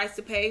small price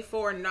to pay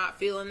for not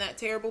feeling that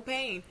terrible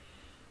pain.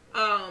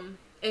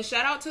 And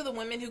shout out to the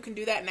women who can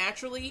do that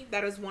naturally.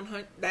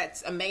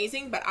 That's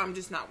amazing, but I'm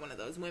just not one of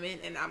those women,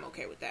 and I'm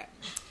okay with that.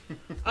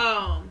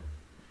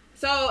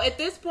 So at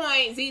this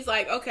point, Z's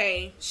like,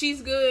 okay,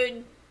 she's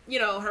good.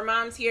 Her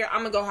mom's here. I'm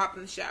gonna go hop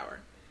in the shower.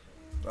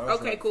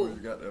 Okay, cool. You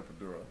got the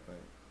epidural, I think.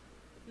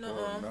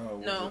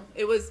 No,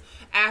 it was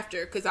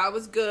after, because I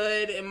was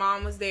good and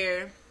Mom was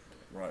there.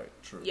 Right,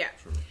 true. Yeah.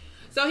 True.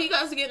 So he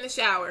goes to get in the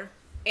shower,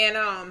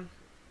 and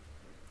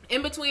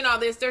in between all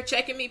this, they're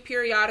checking me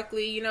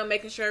periodically,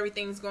 making sure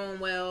everything's going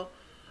well.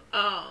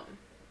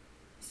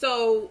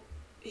 So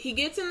he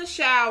gets in the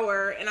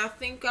shower, and I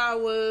think I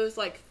was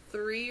like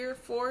 3 or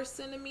 4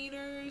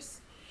 centimeters.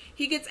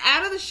 He gets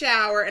out of the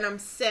shower, and I'm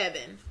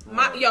 7.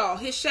 Y'all,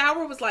 his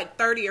shower was like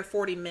 30 or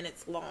 40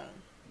 minutes long.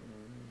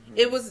 Mm-hmm.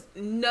 It was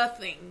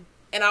nothing,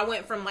 and I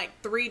went from like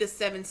 3 to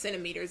 7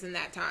 centimeters in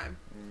that time.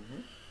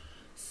 Mm-hmm.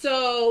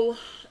 So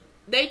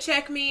they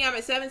check me. I'm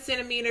at 7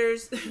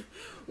 centimeters.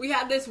 We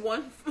had this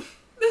one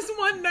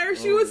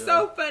nurse. She was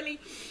so funny.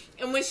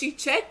 And when she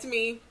checked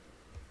me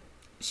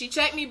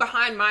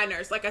behind my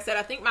nurse. Like I said,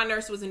 I think my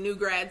nurse was a new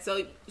grad,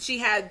 so she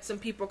had some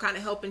people kind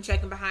of helping,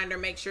 checking behind her,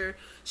 make sure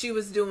she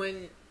was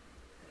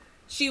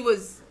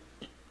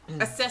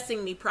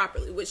assessing me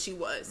properly, which she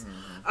was.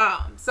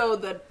 Mm-hmm. So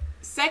the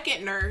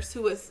second nurse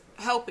who was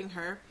helping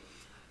her,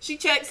 She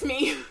checks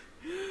me.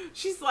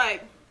 She's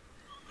like,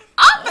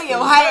 I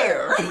feel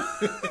hair.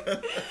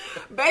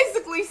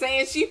 Basically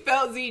saying she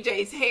felt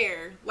ZJ's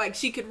hair. Like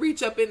she could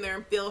reach up in there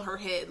and feel her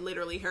head,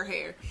 literally her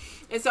hair.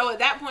 And so at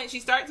that point,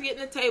 she starts getting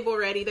the table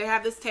ready. They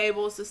have this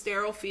table. It's a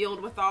sterile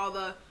field with all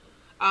the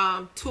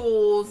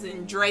tools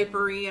and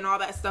drapery and all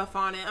that stuff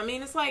on it. I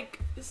mean, it's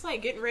like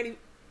getting ready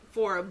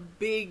for a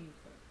big,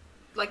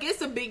 like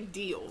it's a big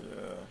deal.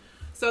 Yeah.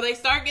 So they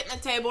start getting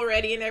the table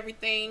ready and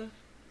everything.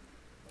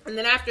 And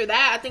then after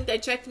that, I think they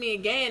checked me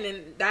again,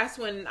 and that's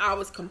when I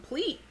was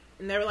complete.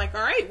 And they were like,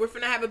 all right, we're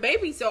finna have a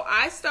baby. So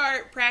I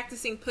start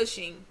practicing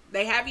pushing.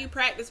 They have you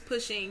practice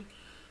pushing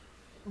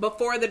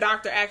before the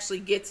doctor actually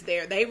gets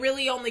there. They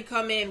really only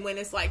come in when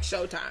it's like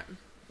showtime.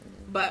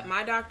 But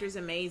my doctor's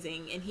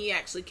amazing, and he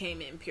actually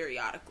came in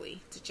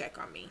periodically to check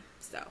on me.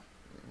 So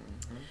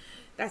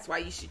that's why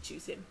you should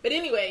choose him. But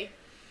anyway,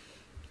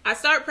 I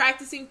start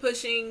practicing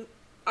pushing.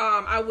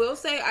 I will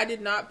say I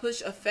did not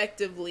push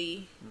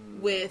effectively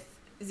with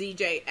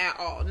ZJ at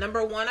all.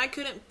 Number one, I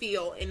couldn't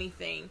feel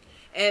anything.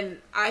 And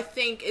I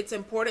think it's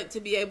important to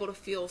be able to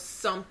feel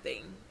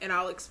something. And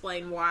I'll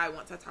explain why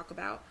once I talk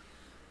about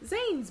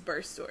Zane's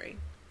birth story.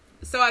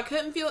 So I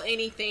couldn't feel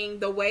anything.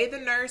 The way the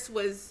nurse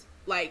was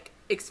like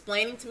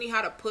explaining to me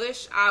how to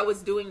push, I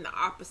was doing the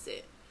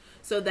opposite.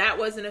 So that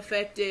wasn't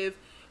effective.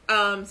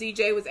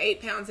 ZJ was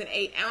 8 pounds and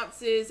 8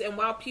 ounces. And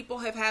while people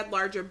have had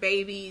larger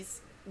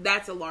babies,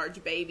 that's a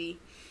large baby.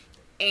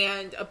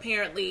 And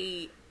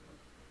apparently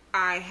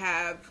I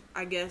have,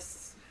 I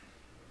guess,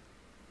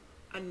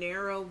 a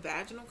narrow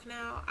vaginal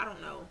canal. I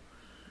don't know.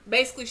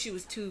 Basically, she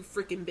was too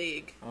freaking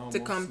big to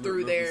come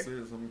through there.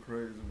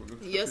 Crazy,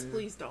 yes,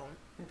 please don't.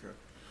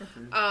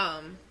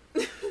 Okay.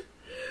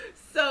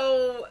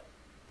 So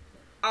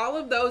all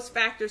of those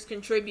factors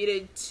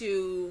contributed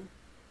to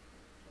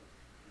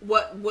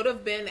what would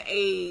have been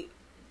a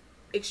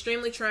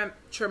extremely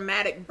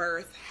traumatic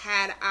birth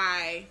had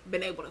I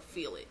been able to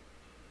feel it.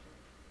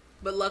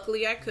 But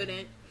luckily I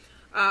couldn't.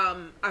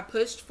 I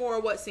pushed for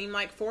what seemed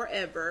like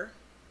forever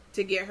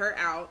to get her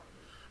out.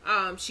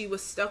 She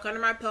was stuck under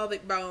my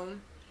pelvic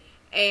bone,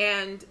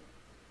 and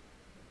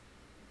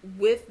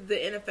with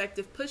the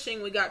ineffective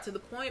pushing, we got to the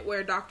point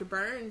where Dr.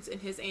 Burns in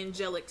his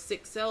angelic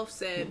sixth self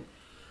said,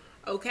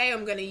 okay,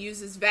 I'm going to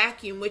use this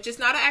vacuum, which is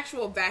not an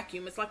actual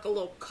vacuum. It's like a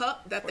little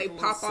cup that they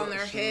pop on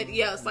their head.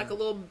 Yeah, it's like a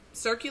little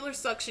circular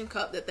suction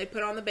cup that they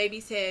put on the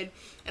baby's head.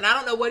 And I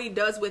don't know what he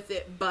does with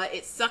it, but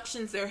it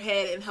suctions their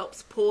head and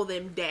helps pull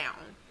them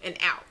down and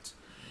out.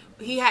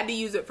 He had to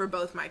use it for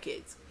both my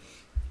kids.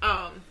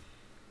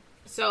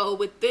 So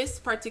with this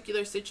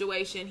particular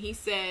situation, he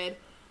said,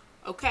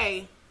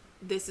 okay,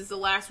 this is the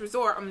last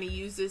resort. I'm going to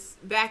use this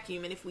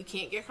vacuum. And if we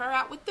can't get her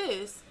out with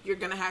this, you're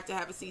going to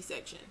have a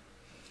C-section.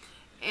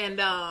 And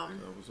that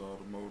was all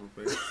the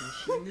motivation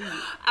she needed.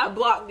 I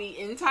blocked the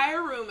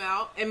entire room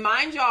out. And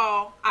mind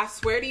y'all, I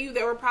swear to you,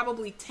 there were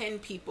probably 10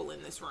 people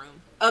in this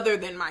room other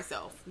than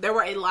myself. There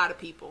were a lot of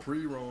people.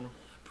 Pre-Rona,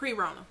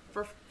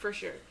 for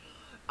sure.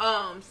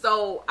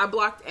 So I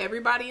blocked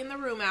everybody in the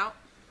room out.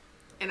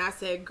 And I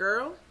said,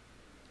 girl,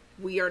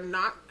 we are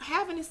not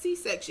having a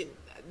C-section.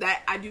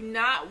 That I do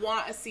not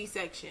want a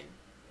C-section.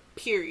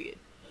 Period.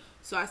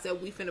 So I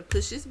said, we finna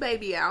push this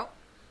baby out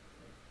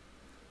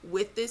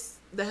with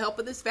the help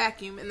of this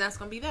vacuum, and that's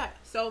gonna be that.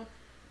 So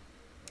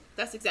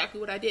that's exactly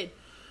what I did.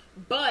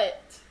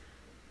 But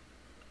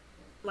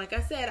like I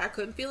said, I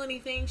couldn't feel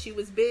anything. She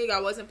was big. I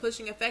wasn't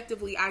pushing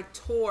effectively. I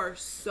tore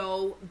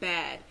so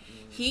bad.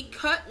 He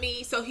cut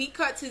me. So he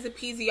cuts his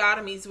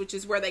episiotomies, which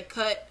is where they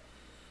cut,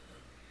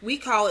 we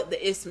call it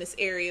the isthmus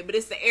area, but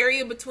it's the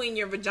area between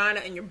your vagina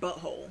and your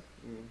butthole.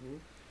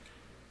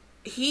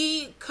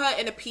 He cut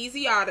an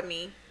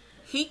episiotomy.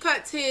 He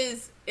cuts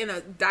his in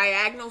a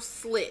diagonal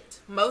slit.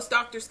 Most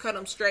doctors cut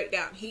them straight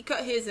down. He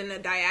cut his in a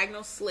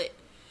diagonal slit.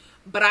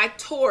 But I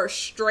tore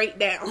straight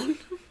down.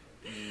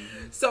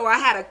 So I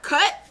had a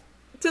cut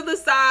to the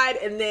side,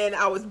 and then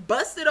I was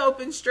busted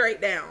open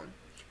straight down.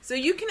 So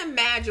you can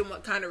imagine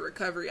what kind of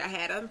recovery I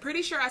had. I'm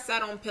pretty sure I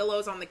sat on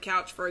pillows on the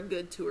couch for a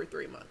good 2 or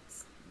 3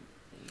 months.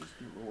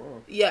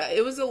 Yeah,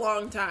 it was a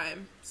long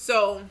time.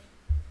 So,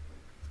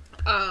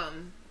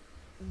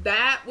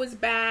 that was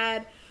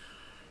bad.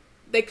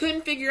 They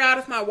couldn't figure out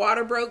if my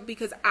water broke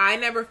because I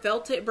never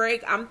felt it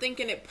break. I'm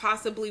thinking it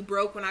possibly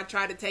broke when I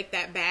tried to take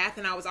that bath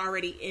and I was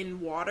already in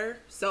water.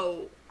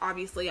 So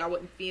obviously I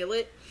wouldn't feel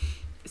it.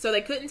 So they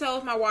couldn't tell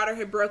if my water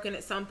had broken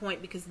at some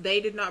point because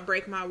they did not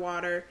break my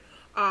water.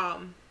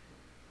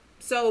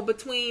 So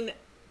between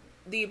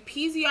the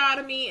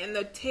episiotomy and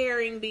the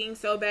tearing being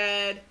so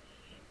bad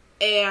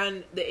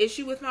and the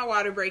issue with my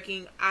water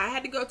breaking, I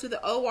had to go to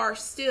the OR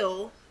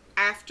still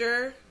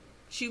after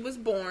she was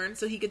born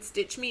so he could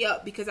stitch me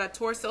up because I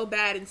tore so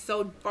bad and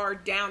so far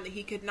down that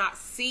he could not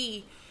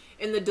see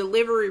in the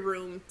delivery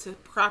room to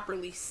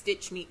properly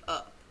stitch me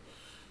up.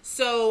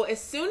 So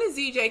as soon as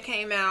ZJ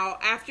came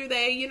out, after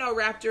they,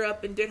 wrapped her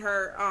up and did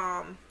her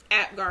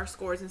APGAR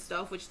scores and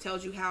stuff, which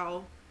tells you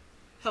how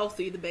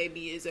healthy the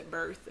baby is at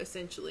birth,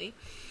 essentially,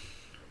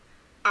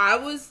 I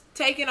was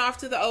taken off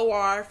to the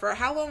OR for,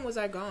 how long was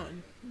I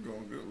gone?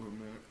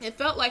 It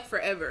felt like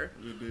forever.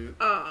 It did.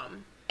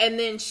 And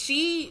then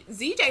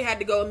ZJ had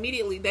to go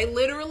immediately. They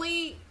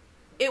literally,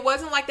 it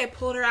wasn't like they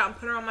pulled her out and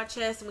put her on my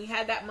chest and we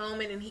had that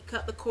moment and he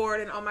cut the cord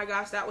and oh my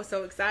gosh, that was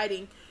so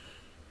exciting.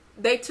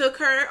 They took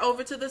her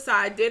over to the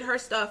side, did her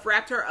stuff,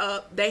 wrapped her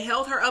up. They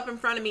held her up in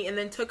front of me and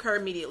then took her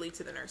immediately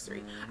to the nursery.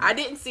 Mm-hmm. I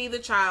didn't see the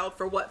child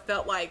for what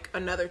felt like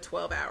another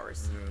 12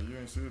 hours. Yeah, you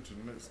ain't see it till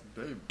the next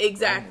day.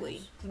 Exactly.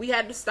 Almost. We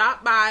had to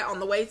stop by on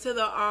the way to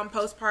the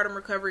postpartum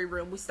recovery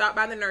room. We stopped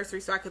by the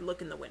nursery so I could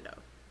look in the window.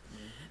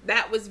 Mm-hmm.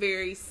 That was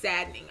very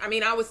saddening. I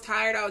mean, I was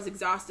tired. I was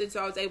exhausted,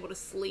 so I was able to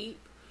sleep.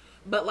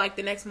 But, like,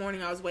 the next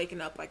morning I was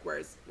waking up like,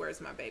 where's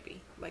my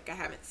baby? Like, I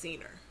haven't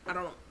seen her. I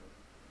don't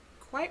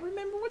quite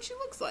remember what she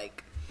looks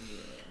like. Yeah.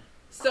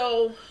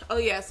 So,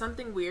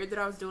 something weird that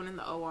I was doing in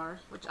the OR,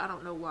 which I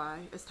don't know why,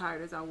 as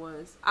tired as I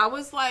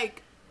was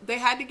like, they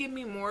had to give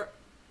me more,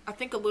 I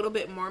think a little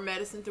bit more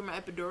medicine through my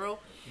epidural,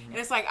 and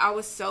it's like I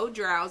was so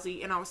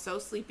drowsy and I was so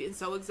sleepy and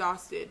so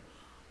exhausted,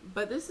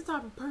 but this is the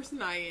type of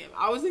person I am.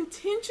 I was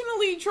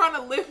intentionally trying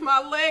to lift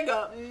my leg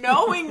up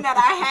knowing that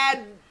I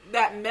had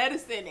that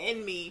medicine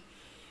in me.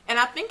 And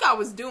I think I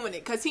was doing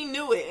it because he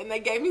knew it, and they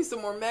gave me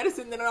some more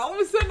medicine. Then all of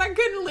a sudden, I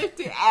couldn't lift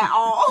it at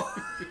all.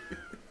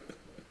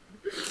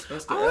 I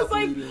was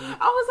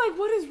like,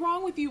 "What is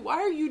wrong with you? Why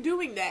are you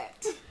doing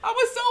that?" I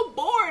was so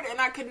bored, and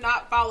I could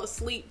not fall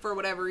asleep for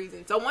whatever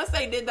reason. So once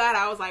they did that,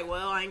 I was like,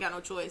 "Well, I ain't got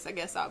no choice. I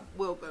guess I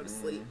will go to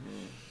sleep."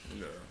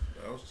 Mm-hmm.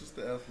 Yeah, I was just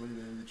the athlete,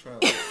 and you trying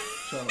to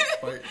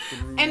fight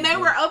through. And they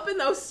were up in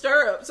those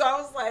stirrups, so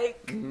I was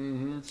like,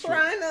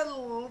 trying to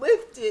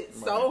lift it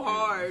so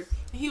hard.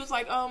 He was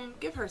like,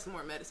 give her some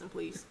more medicine,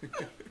 please.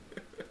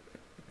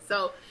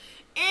 So,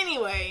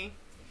 anyway,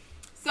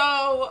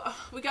 so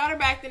we got her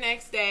back the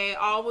next day.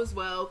 All was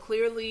well.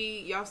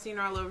 Clearly, y'all seen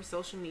her all over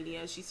social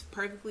media. She's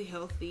perfectly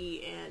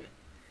healthy and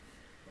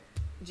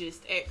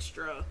just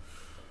extra.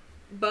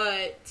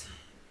 But,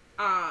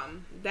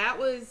 that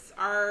was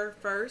our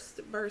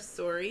first birth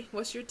story.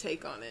 What's your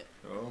take on it?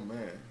 Oh,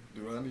 man.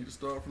 Do I need to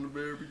start from the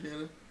very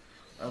beginning?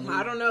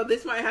 I don't know.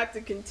 This might have to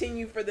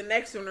continue for the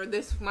next one, or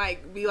this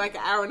might be like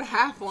an 1.5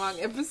 hour long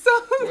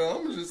episode. Well,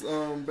 I'm just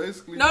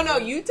basically. No.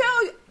 You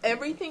tell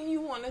everything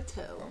you want to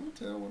tell. I'm gonna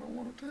tell what I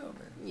want to tell,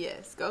 man.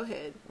 Yes, go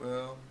ahead.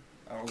 Well,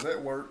 I was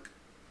at work.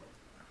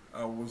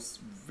 I was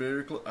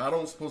very close. I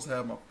don't supposed to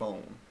have my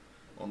phone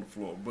on the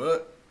floor,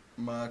 but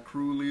my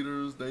crew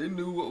leaders, they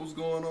knew what was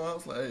going on. I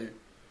was like, hey,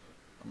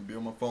 I'm gonna be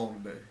on my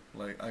phone today.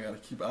 Like, I gotta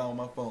keep an eye on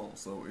my phone.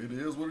 So it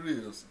is what it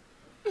is.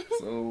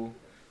 So.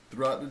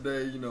 Throughout the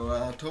day,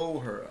 I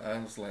told her, I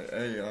was like,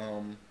 hey,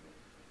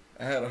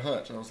 I had a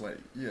hunch. I was like,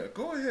 yeah,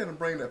 go ahead and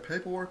bring that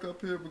paperwork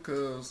up here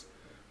because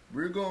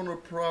we're going to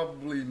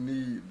probably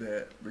need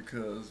that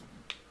because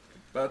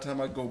by the time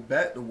I go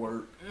back to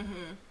work,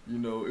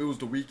 it was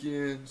the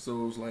weekend,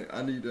 so it was like,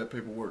 I need that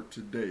paperwork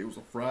today. It was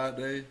a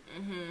Friday.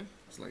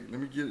 It's like, let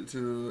me get it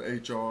to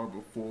HR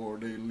before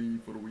they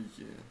leave for the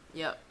weekend.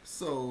 Yep.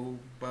 So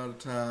by the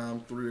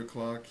time 3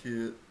 o'clock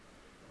hit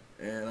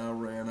and I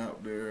ran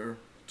out there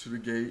to the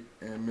gate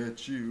and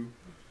met you,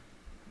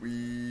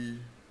 we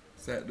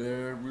sat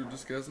there, we were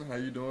discussing how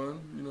you doing,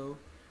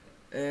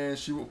 and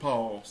she would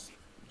pause,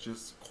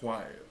 just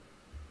quiet.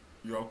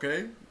 You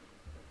okay?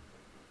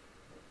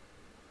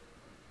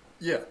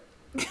 Yeah.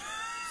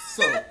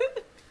 So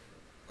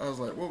I was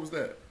like, what was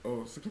that?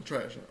 Oh, it's a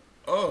contraction.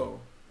 Oh,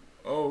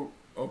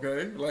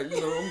 okay. Like,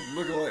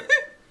 looking like,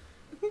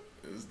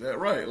 is that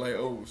right? Like,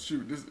 oh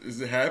shoot,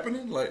 is it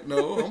happening? Like,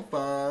 no, I'm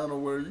fine, or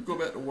where you go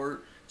back to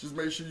work. Just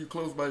make sure you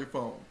close by your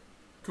phone.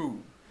 Cool.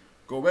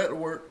 Go back to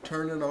work,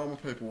 turn in all my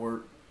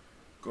paperwork,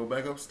 go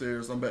back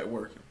upstairs, I'm back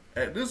working.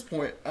 At this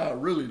point, I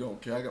really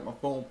don't care. I got my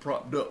phone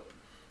propped up,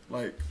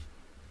 like,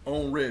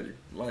 on ready.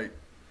 Like,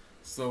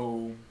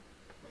 so,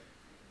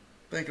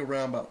 I think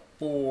around about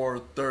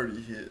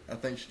 4:30 hit, I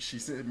think she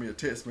sent me a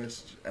text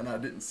message, and I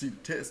didn't see the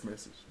text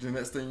message. The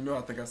next thing you know,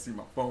 I think I see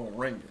my phone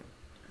ringing.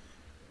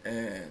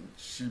 And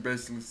she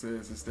basically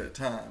says, it's that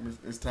time.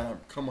 It's time.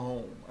 Come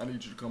home. I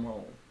need you to come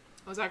home.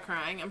 Was I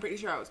crying? I'm pretty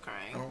sure I was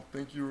crying. I don't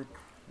think you were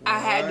crying. I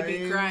had to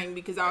be crying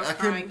because I was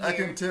crying here. I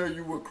can tell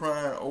you were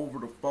crying over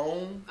the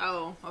phone.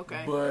 Oh,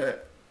 okay.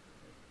 But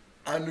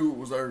I knew it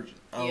was urgent.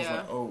 I was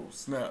like, oh,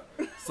 snap.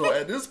 So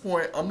at this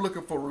point, I'm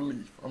looking for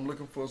relief. I'm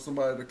looking for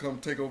somebody to come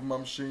take over my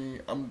machine.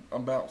 I'm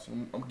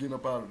bouncing. I'm getting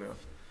up out of there.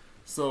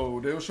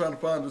 So they was trying to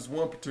find this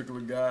one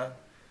particular guy,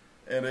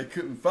 and they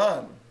couldn't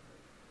find him.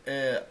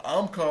 And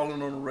I'm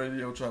calling on the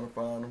radio trying to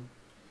find him,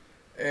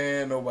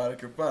 and nobody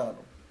could find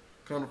him.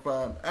 Come to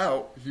find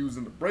out, he was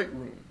in the break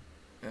room.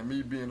 And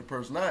me being the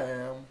person I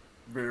am,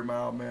 very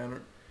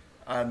mild-mannered,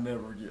 I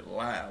never get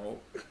loud.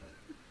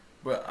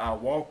 But I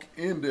walk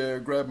in there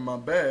grabbing my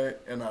bag,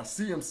 and I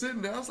see him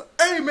sitting there. I was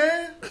like, hey,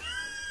 man,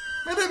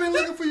 they been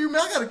looking for you,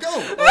 man. I got to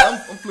go.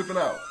 I'm flipping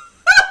out.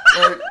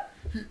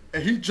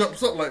 Like, he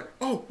jumps up like,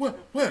 oh, what?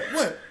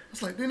 I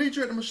was like, they need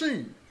you at the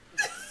machine.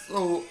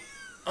 So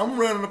I'm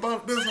running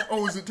about there. Like,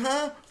 oh, is it time?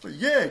 I was like,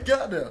 yeah,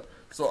 got there.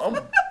 So I'm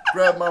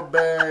grabbing my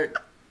bag.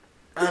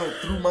 I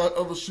threw my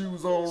other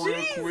shoes on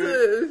real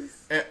quick,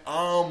 and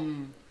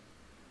I'm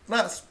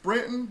not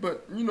sprinting,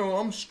 but you know,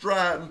 I'm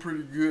striding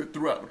pretty good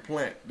throughout the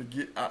plant to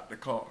get out the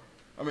car.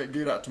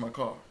 Get out to my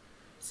car.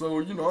 So,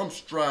 you know, I'm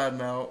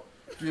striding out,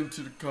 get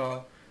into the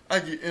car. I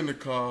get in the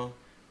car,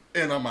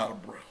 and I'm out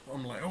of breath.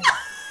 I'm like,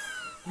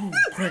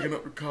 cranking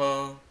up the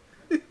car.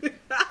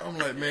 I'm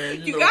like,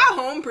 man, you know, got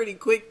home pretty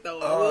quick though.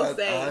 I will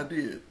say.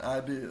 I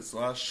did. So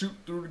I shoot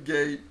through the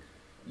gate.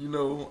 You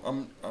know,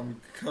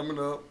 I'm coming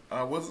up.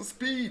 I wasn't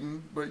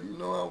speeding, but you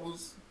know, I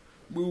was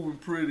moving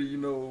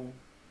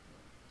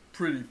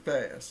pretty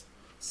fast.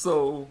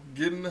 So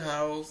get in the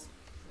house.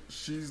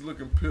 She's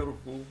looking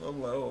pitiful.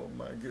 I'm like, oh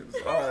my goodness.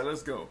 All right,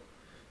 let's go.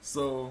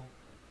 So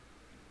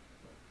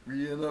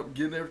we end up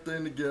getting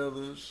everything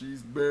together.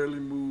 She's barely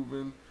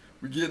moving.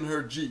 We get in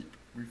her Jeep.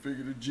 We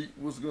figured the Jeep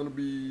was going to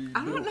be...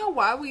 I don't know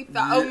why we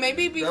thought...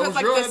 maybe because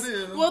like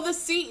the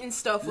seat and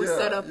stuff was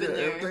set up in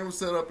there. Everything was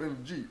set up in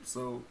the Jeep.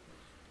 So,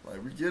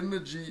 like, we get in the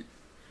Jeep.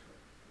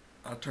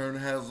 I turn the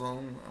hazards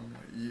on. I'm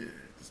like, yeah,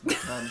 it's my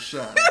time to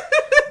shine.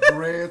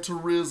 Gran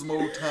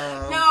Turismo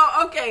time. No,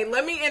 okay,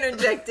 let me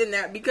interject in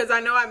that because I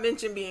know I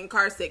mentioned being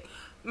car sick.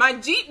 My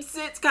Jeep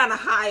sits kind of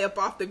high up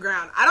off the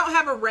ground. I don't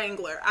have a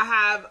Wrangler. I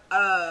have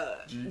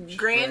a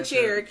Grand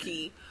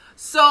Cherokee.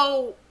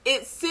 So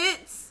it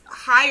sits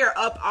higher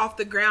up off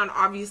the ground,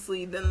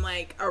 obviously, than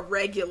like a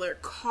regular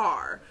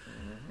car.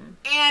 Mm-hmm.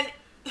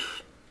 And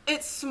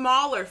it's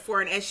smaller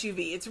for an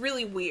SUV. It's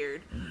really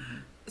weird. Mm-hmm.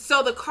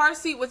 So the car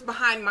seat was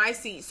behind my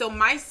seat. So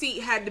my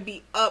seat had to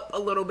be up a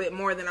little bit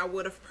more than I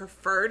would have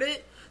preferred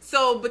it.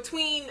 So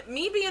between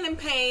me being in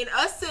pain,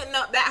 us sitting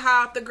up that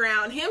high off the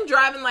ground, him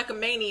driving like a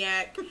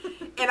maniac,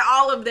 and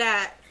all of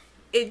that,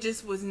 it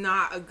just was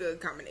not a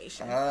good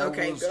combination. I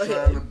was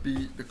trying to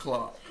beat the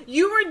clock.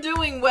 You were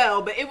doing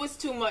well, but it was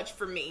too much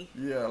for me.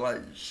 Yeah,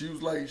 like, she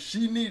was like,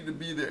 she needed to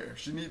be there.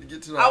 She needed to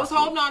get to the hospital. I was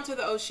holding on to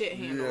the oh shit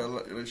handle.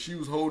 Yeah, like she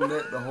was holding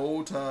that the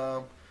whole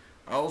time.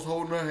 I was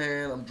holding her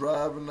hand. I'm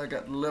driving. I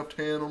got the left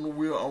hand on the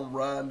wheel. I'm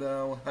riding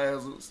down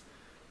hazards.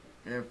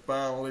 And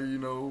finally, you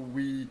know,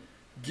 we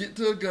get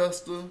to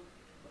Augusta.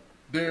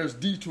 There's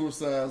detour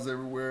signs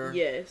everywhere.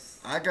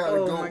 Yes. I gotta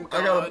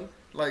go.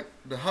 Like,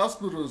 the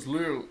hospital is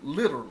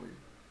literally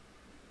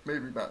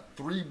maybe about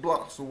 3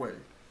 blocks away.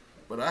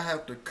 But I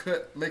have to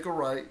make a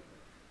right,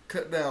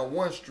 cut down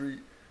one street,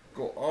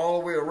 go all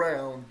the way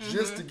around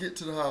just to get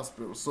to the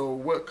hospital. So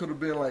what could have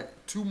been like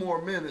 2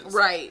 more minutes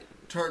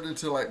turned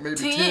into like maybe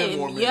 10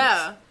 more minutes.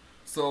 Yeah.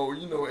 So,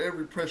 you know,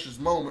 every precious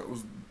moment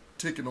was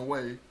ticking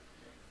away.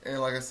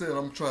 And like I said,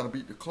 I'm trying to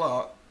beat the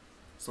clock.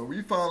 So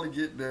we finally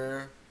get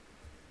there,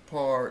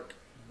 park,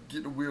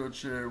 get the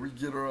wheelchair, we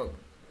get her up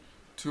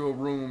to a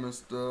room and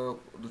stuff,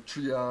 the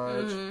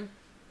triage. Mm-hmm.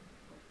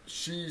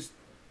 She's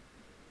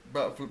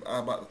about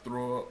to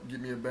throw up, get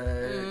me a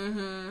bag.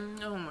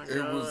 Mm-hmm. Oh my God.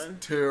 It was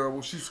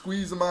terrible. She's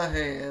squeezing my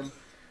hand.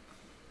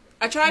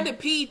 I tried to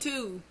pee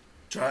too.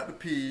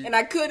 And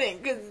I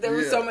couldn't because there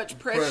was so much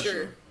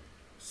pressure.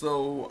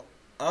 So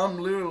I'm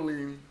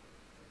literally,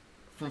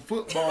 from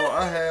football,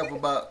 I have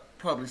about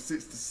probably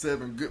 6 to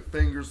 7 good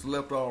fingers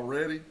left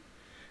already.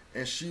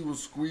 And she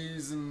was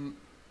squeezing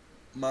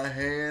my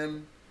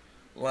hand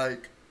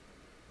like,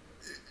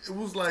 it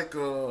was like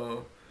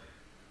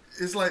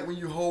it's like when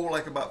you hold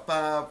like about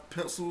 5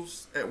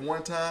 pencils at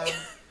one time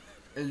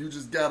and you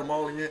just got them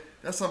all in.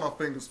 That's how my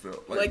fingers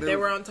felt. Like they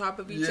were on top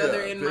of each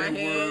other in my hand.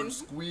 They were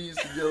squeezed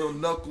together,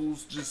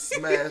 knuckles just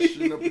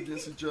smashing up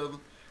against each other.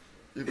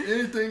 If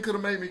anything could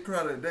have made me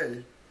cry that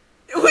day,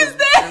 it was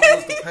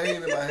the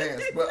pain in my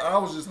hands. But I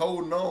was just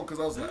holding on because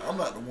I was like, I'm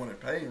not the one in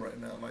pain right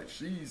now. Like,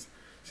 she's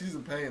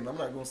in pain. I'm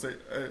not going to say,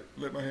 hey,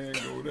 let my hand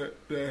go. That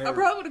hurt. I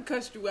probably would have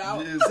cussed you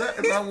out. Yeah,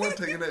 exactly. I wasn't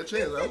taking that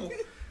chance.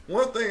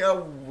 One thing I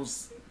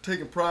was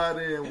taking pride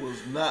in was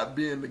not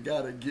being the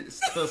guy that gets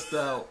cussed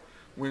out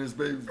when his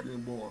baby's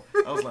being born.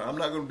 I was like, I'm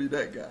not going to be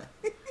that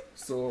guy.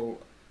 So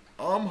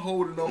I'm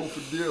holding on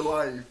for dear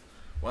life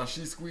while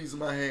she's squeezing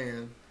my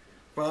hand.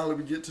 Finally,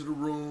 we get to the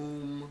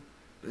room.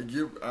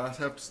 I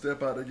have to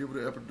step out. They give her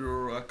the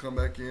epidural. I come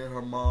back in.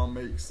 Her mom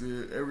makes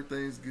it.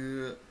 Everything's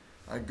good.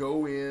 I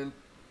go in.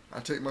 I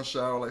take my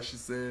shower like she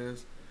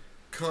says.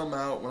 Come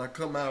out. When I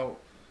come out,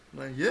 I'm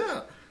like,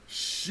 yeah,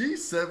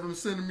 she's 7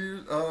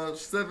 centimeters,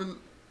 $7.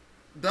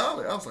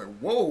 I was like,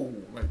 whoa.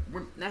 Like,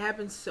 that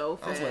happens so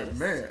fast. I was like,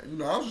 man, you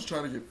know, I was just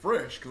trying to get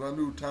fresh because I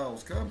knew time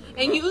was coming.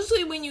 And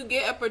usually when you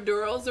get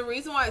epidurals, the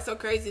reason why it's so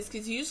crazy is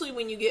because usually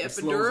when you get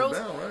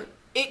epidurals,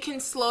 it can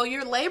slow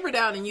your labor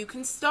down and you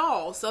can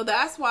stall. So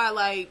that's why,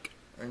 like,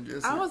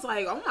 I was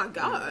like, oh my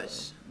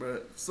gosh.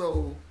 But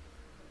so,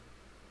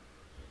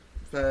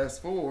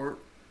 fast forward,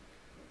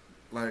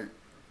 like,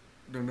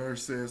 the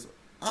nurse says,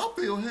 I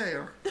feel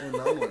hair. And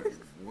I'm like,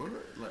 what?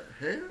 Like,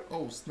 hair?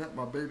 Oh, snap,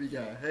 my baby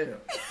got hair.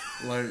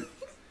 Like,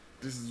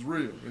 this is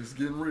real. It's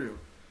getting real.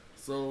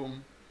 So,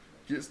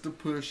 gets to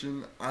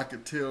pushing. I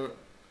could tell,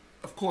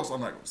 of course,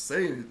 I'm not going to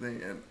say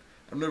anything. And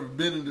I've never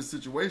been in this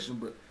situation,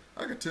 but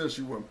I could tell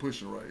she wasn't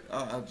pushing right.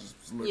 I just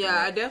was looking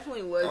at I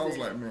definitely wasn't. I was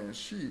like, man,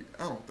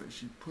 I don't think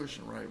she's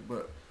pushing right.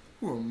 But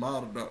who am I,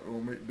 the doctor, to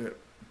make that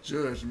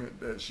judgment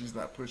that she's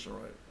not pushing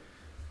right?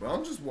 But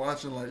I'm just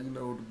watching, like,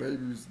 the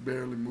baby's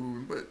barely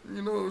moving. But,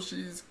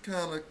 she's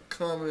kind of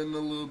coming a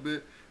little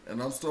bit.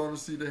 And I'm starting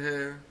to see the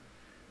hair.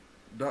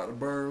 Dr.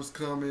 Burns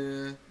come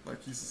in, like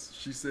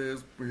she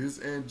says, with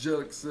his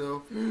angelic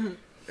self.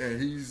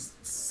 And he's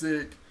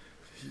sick.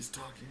 He's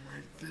talking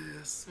like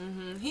this.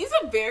 He's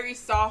a very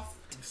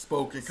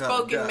spoken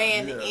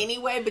man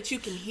anyway, but you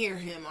can hear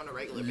him on a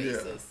regular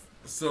basis.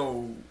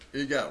 So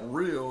it got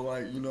real.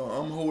 Like,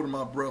 I'm holding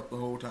my breath the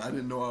whole time. I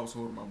didn't know I was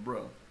holding my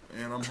breath.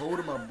 And I'm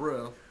holding my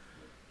breath,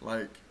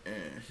 like,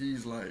 and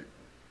he's like,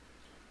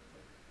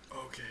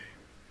 okay.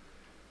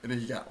 And then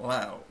he got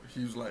loud.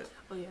 He was like,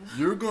 oh, yeah.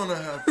 You're going to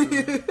have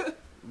to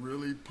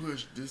really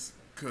push this,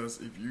 because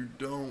if you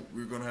don't,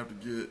 we're going to have to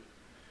get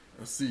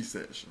a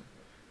C-section.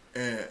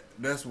 And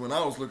that's when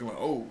I was looking like,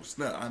 oh,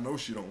 snap, I know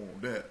she don't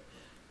want that.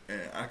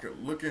 And I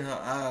could look in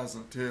her eyes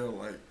and tell,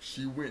 like,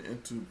 she went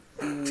into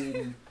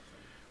full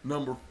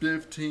number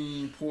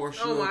 15 Porsche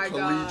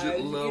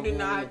collegiate level. You did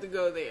not have to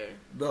go there.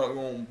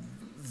 Doggone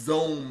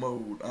zone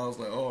mode. I was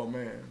like, oh,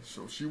 man.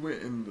 So she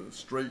went in the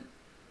straight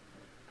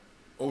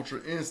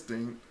Ultra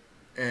Instinct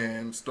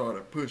and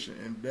started pushing.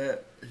 And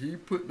that he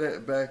put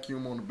that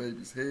vacuum on the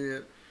baby's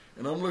head.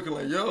 And I'm looking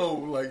like, yo,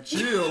 like,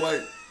 chill.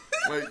 like,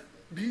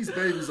 these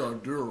babies are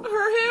durable. Her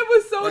head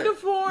was so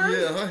deformed.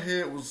 Yeah, her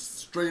head was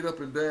straight up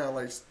and down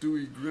like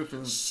Stewie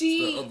Griffin's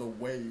the other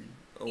way.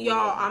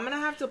 Y'all, I'm going to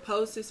have to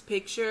post this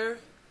picture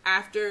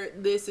after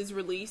this is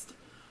released.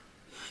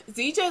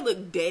 ZJ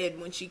looked dead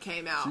when she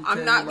came out.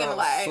 I'm not going to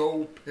lie.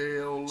 So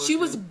pale looking. She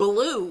was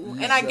blue.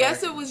 Exactly. And I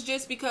guess it was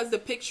just because the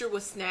picture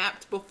was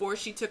snapped before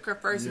she took her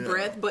first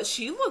breath. But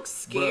she looked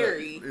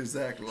scary. But,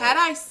 exactly. Had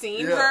I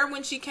seen her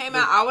when she came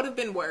out, I would have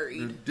been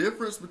worried. The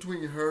difference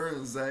between her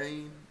and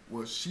Zane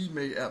was she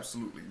made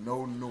absolutely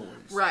no noise.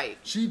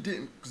 Right. ZJ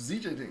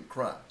didn't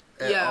cry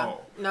at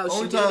all. No,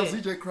 she didn't. The only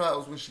time ZJ cried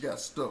was when she got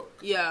stuck.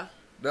 Yeah.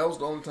 That was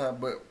the only time.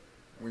 But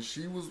when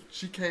she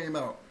came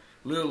out,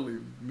 literally,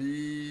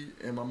 me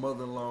and my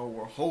mother-in-law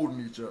were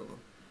holding each other.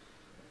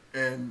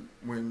 And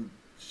when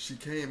she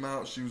came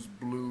out, she was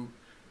blue,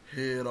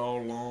 head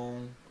all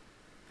long,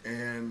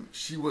 and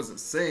she wasn't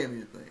saying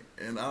anything.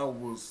 And I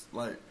was,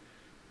 like,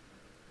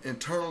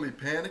 internally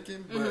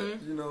panicking, but,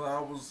 I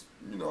was,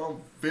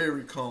 I'm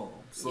very calm.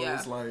 So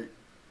it's like,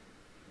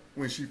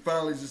 when she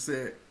finally just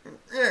said,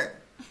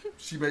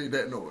 she made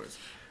that noise.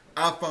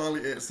 I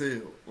finally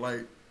exhaled.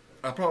 Like,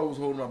 I probably was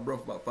holding my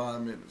breath about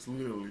 5 minutes,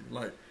 literally.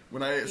 Like,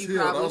 when I exhaled, you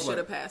probably I was should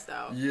have passed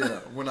out. Yeah,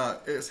 when I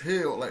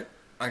exhaled, like,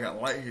 I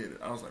got lightheaded.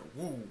 I was like,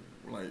 whoa,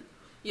 like.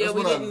 Yeah,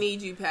 we didn't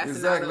need you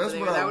passing out over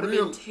there. That would have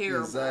been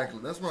terrible. Exactly.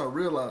 That's when I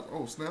realized,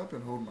 oh, snap, I've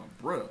been holding my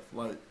breath.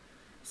 Like,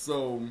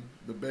 so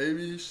the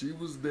baby, she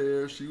was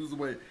there. She was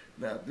awake.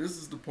 Now, this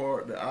is the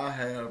part that I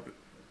have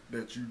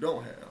that you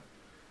don't have.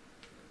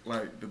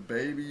 Like, the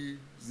baby,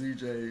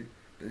 ZJ,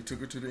 they took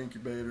her to the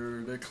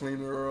incubator. They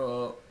cleaned her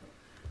up.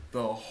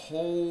 The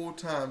whole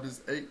time, this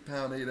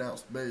 8-pound,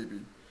 8-ounce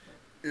baby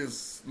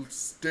is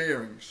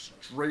staring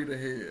straight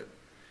ahead.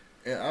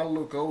 And I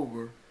look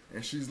over,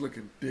 and she's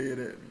looking dead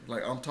at me.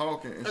 Like, I'm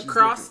talking, and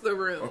across the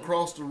room.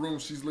 Across the room,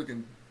 she's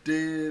looking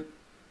dead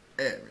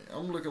at me.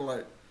 I'm looking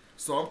like,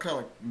 so I'm kind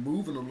of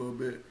moving a little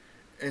bit,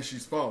 and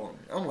she's following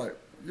me. I'm like,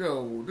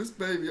 yo, this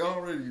baby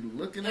already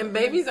looking at me. And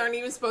babies aren't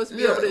even supposed to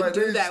be able to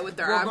do that with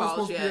their eyeballs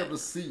supposed to be able to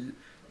see.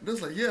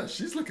 It's like, yeah,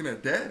 she's looking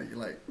at daddy.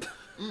 Like,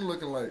 I'm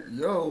looking like,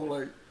 yo,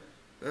 like,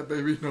 that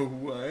baby know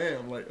who I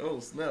am. Like, oh,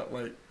 snap.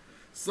 Like,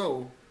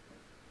 so,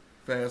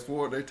 fast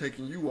forward, they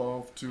taking you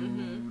off to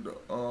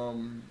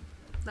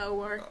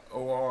the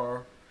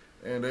OR,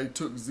 and they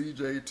took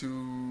ZJ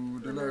to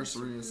the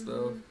nursery and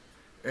stuff.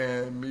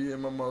 And me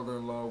and my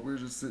mother-in-law, we're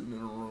just sitting in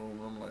a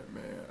room. I'm like,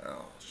 man,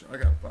 I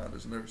gotta find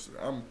this nursery.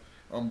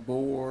 I'm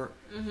bored.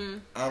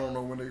 I don't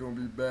know when they're gonna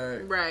be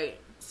back. Right.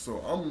 So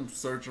I'm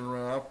searching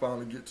around. I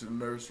finally get to the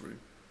nursery.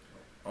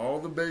 All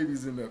the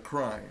babies in there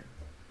crying.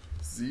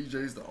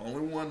 ZJ's the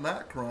only one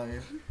not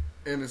crying.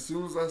 And as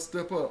soon as I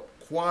step up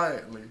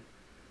quietly,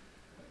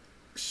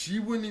 she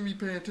wouldn't even be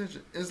paying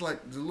attention. It's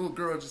like the little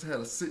girl just had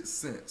a sixth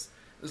sense.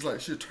 It's like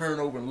she'd turn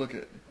over and look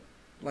at me.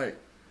 Like,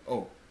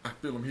 oh, I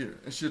feel him here.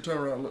 And she'd turn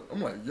around and look.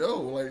 I'm like, yo,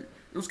 like,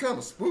 it was kind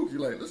of spooky.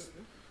 Like, this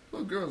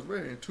little girl's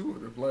very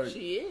intuitive. Like,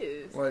 she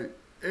is. Like,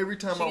 every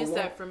time she gets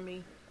that from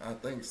me. I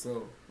think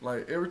so.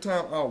 Like, every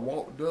time I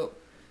walked up,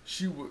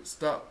 she would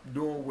stop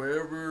doing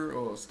wherever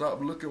or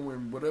stop looking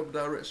in whatever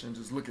direction,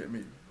 just look at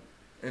me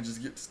and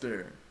just get to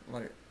staring.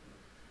 Like,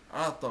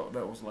 I thought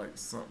that was like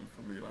something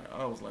for me. Like,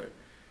 I was like,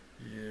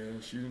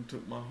 yeah, she done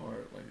took my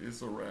heart. Like,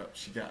 it's a wrap.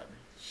 She got me.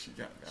 She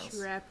got me.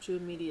 She wrapped you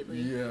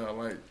immediately. Yeah,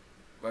 like,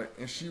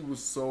 and she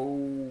was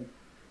so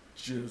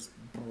just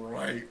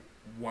bright,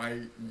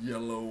 white,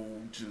 yellow,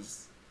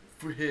 just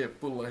head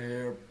full of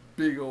hair,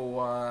 big old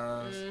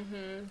eyes.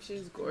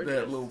 She's gorgeous.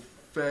 That little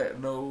fat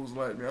nose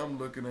like me. I'm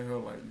looking at her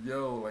like,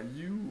 yo, like,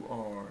 you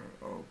are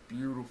a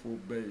beautiful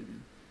baby.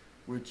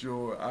 With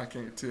your, I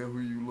can't tell who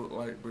you look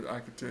like, but I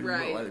can tell you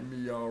look like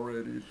me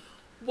already.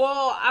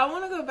 Well, I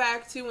want to go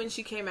back to when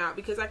she came out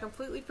because I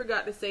completely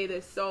forgot to say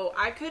this. So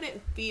I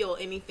couldn't feel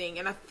anything.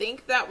 And I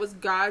think that was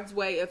God's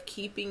way of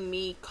keeping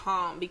me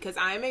calm because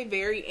I am a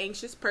very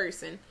anxious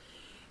person.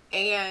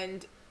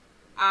 And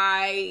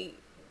I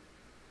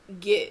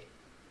get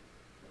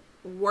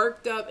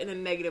worked up in a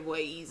negative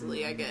way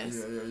easily, I guess.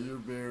 Yeah, you're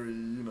very,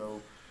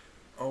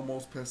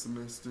 almost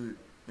pessimistic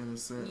in a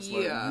sense.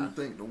 Yeah. Like, you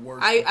think the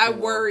worst I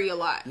worry a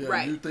lot, yeah,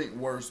 right. You think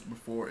worse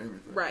before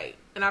anything. Right.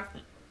 And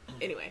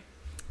anyway.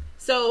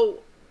 So,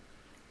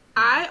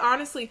 I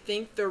honestly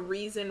think the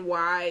reason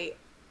why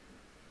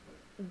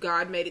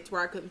God made it to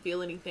where I couldn't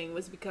feel anything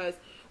was because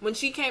when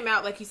she came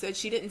out, like you said,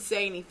 she didn't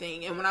say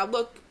anything. And when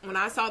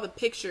I saw the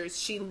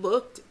pictures, she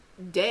looked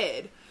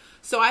dead.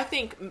 So I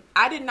think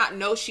I did not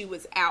know she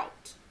was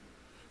out.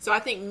 So I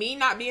think me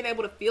not being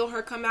able to feel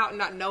her come out and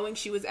not knowing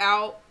she was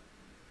out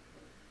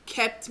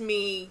kept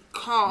me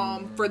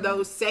calm for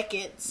those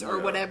seconds or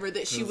whatever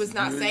that she was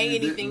not saying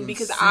anything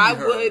because I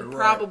would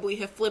probably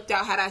have flipped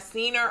out had I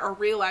seen her or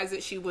realized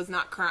that she was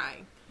not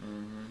crying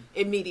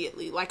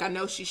immediately like I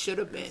know she should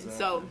have been. Exactly.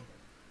 So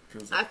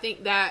I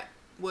think that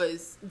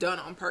was done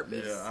on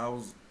purpose. Yeah,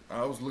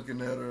 I was looking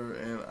at her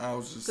and I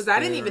was just because I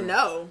didn't even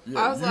know. Yeah,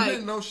 I was like,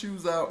 didn't know she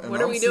was out. And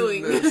what are we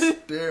doing? There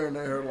staring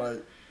at her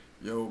like,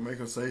 yo, make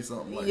her say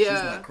something. Like she's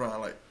not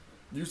crying. Like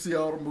you see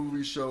all the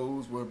movie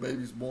shows where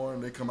baby's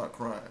born, they come out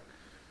crying.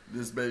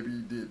 This baby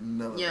did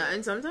none of that. Yeah,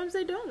 and sometimes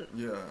they don't.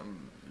 Yeah,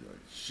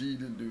 she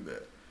didn't do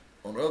that.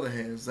 On the other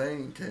hand,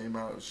 Zayn came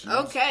out.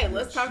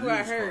 Let's talk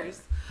about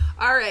hers. Crying.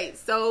 All right,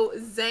 so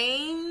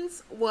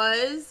Zayn's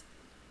was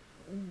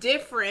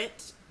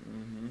different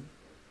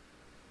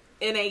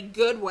in a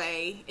good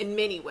way, in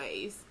many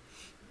ways.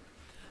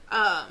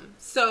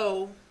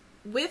 So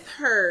with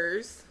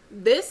hers,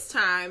 this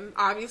time,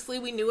 obviously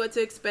we knew what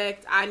to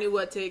expect. I knew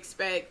what to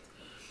expect.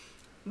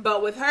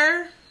 But with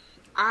her,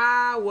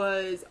 I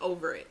was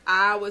over it.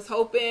 I was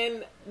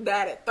hoping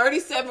that at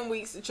 37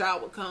 weeks the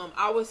child would come.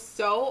 I was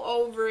so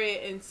over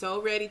it and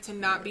so ready to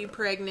not be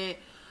pregnant.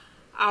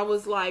 I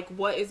was like,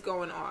 what is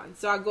going on?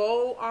 So I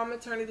go on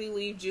maternity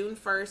leave. June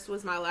 1st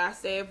was my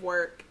last day of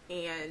work,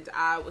 and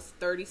I was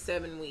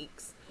 37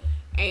 weeks.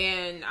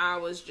 And I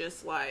was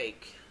just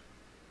like,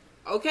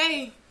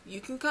 okay, you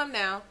can come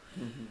now.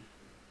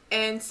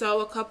 And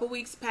so a couple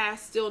weeks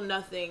passed, still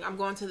nothing. I'm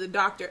going to the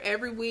doctor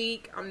every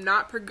week. I'm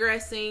not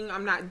progressing.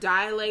 I'm not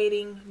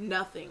dilating.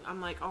 Nothing.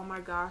 I'm like, oh my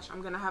gosh,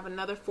 I'm going to have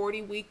another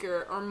 40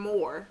 weeker or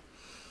more.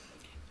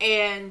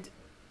 And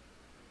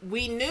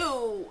we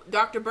knew,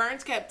 Dr.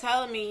 Burns kept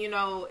telling me,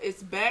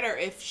 it's better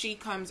if she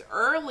comes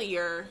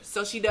earlier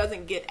so she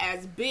doesn't get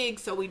as big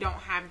so we don't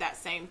have that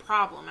same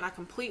problem. And I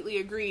completely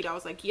agreed. I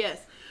was like, yes.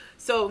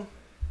 So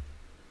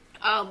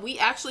we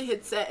actually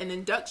had set an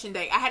induction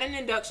date. I had an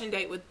induction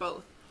date with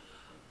both.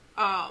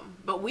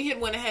 But we had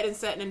went ahead and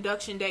set an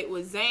induction date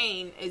with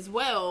Zayn as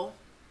well,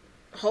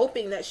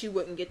 hoping that she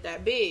wouldn't get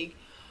that big.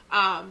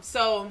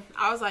 So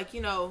I was like,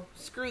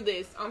 screw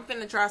this. I'm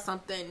finna try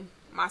something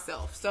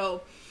myself.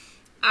 So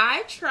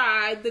I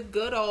tried the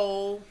good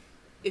old,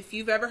 if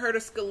you've ever heard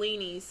of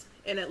Scalini's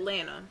in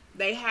Atlanta,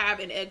 they have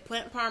an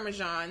eggplant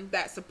parmesan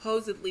that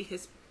supposedly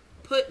has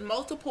put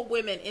multiple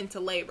women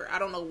into labor. I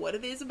don't know what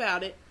it is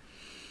about it.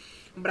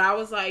 But I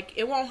was like,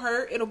 it won't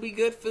hurt. It'll be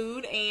good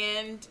food,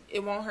 and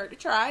it won't hurt to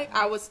try.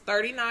 I was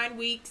 39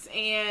 weeks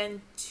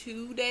and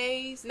 2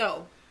 days.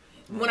 No.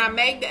 When I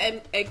made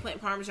the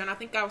eggplant parmesan, I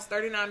think I was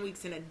 39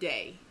 weeks in a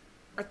day.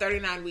 Or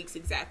 39 weeks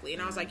exactly.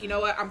 And I was like, you know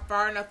what? I'm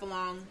far enough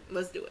along.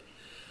 Let's do it.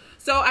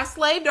 So I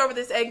slaved over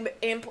this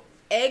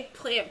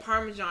eggplant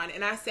parmesan.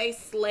 And I say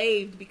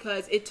slaved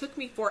because it took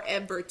me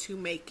forever to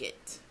make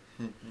it.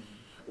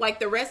 Like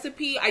the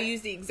recipe, I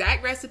used the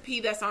exact recipe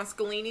that's on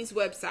Scalini's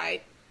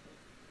website.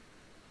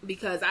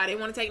 Because I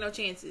didn't want to take no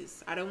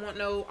chances. I don't want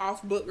no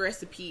off-book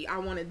recipe. I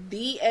wanted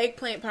the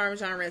eggplant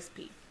parmesan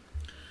recipe.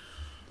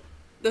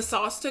 The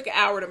sauce took an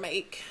hour to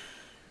make.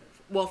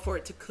 Well, for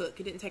it to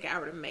cook. It didn't take an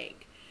hour to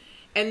make.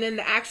 And then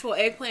the actual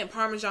eggplant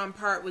parmesan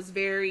part was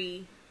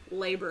very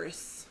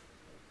laborious.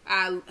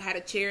 I had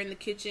a chair in the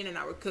kitchen and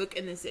I would cook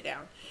and then sit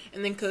down.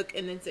 And then cook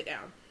and then sit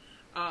down.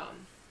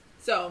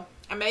 So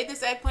I made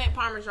this eggplant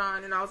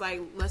parmesan and I was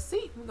like, let's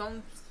see. We're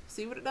going to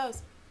see what it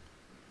does.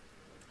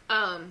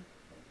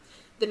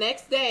 The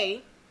next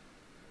day,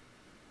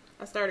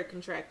 I started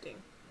contracting.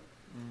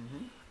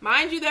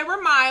 Mind you, they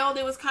were mild.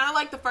 It was kind of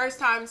like the first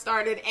time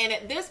started. And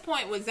at this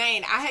point with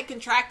Zayn, I had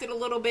contracted a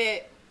little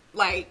bit,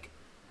 like,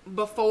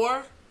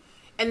 before.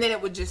 And then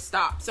it would just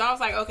stop. So I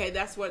was like, okay,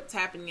 that's what's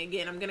happening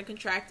again. I'm going to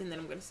contract and then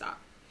I'm going to stop.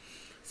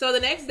 So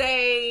the next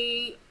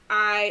day,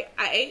 I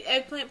ate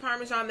eggplant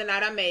parmesan the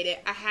night I made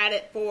it. I had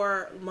it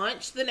for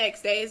lunch the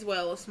next day as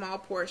well, a small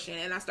portion.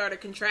 And I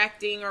started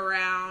contracting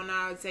around,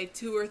 I would say,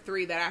 2 or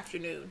 3 that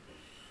afternoon.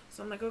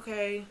 So I'm like,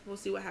 okay, we'll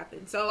see what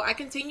happens. So I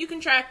continue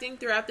contracting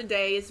throughout the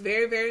day. It's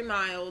very, very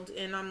mild.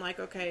 And I'm like,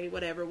 okay,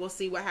 whatever. We'll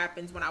see what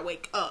happens when I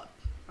wake up.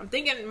 I'm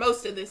thinking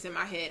most of this in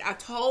my head. I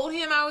told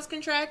him I was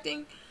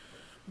contracting,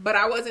 but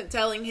I wasn't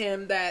telling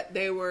him that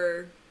they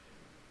were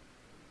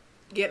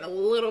getting a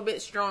little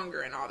bit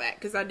stronger and all that.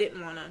 Because I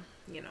didn't want to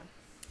you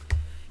know,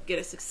 get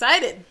us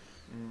excited.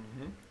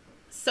 Mm-hmm.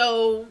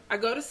 So I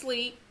go to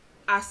sleep.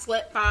 I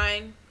slept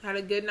fine, had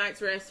a good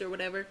night's rest or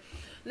whatever.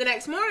 The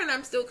next morning,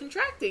 I'm still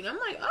contracting. I'm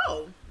like,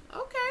 oh,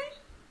 okay.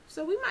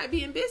 So we might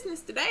be in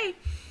business today.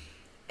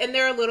 And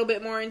they're a little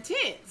bit more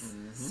intense.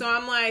 Mm-hmm. So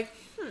I'm like,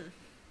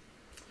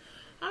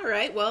 all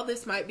right, well,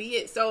 this might be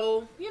it.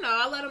 So, you know,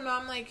 I let them know.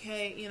 I'm like,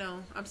 hey, you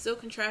know, I'm still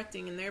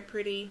contracting and they're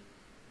pretty,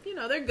 you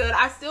know, they're good.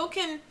 I still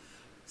can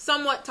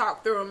somewhat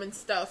talk through them and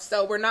stuff.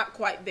 So we're not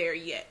quite there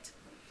yet.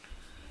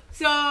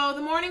 So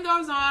the morning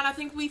goes on. I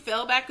think we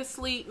fell back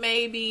asleep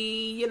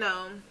maybe, you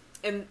know,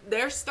 and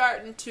they're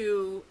starting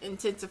to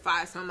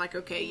intensify. So I'm like,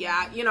 okay,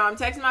 yeah, you know, I'm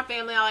texting my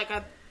family.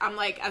 I'm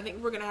like, I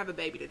think we're going to have a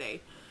baby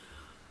today.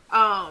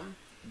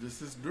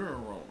 This is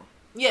during Rona.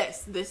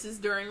 Yes, this is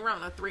during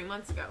Rona 3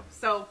 months ago.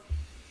 So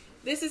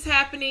this is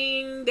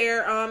happening.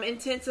 They're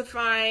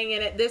intensifying.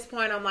 And at this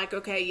point, I'm like,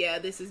 okay, yeah,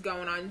 this is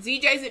going on.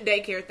 ZJ's at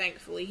daycare,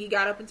 thankfully. He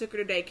got up and took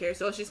her to daycare.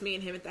 So it's just me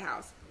and him at the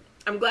house.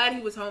 I'm glad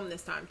he was home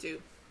this time,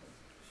 too.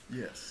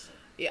 Yes.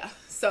 Yeah.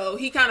 So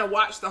he kind of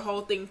watched the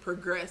whole thing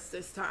progress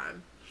this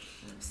time.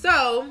 Mm-hmm.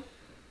 So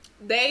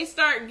they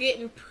start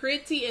getting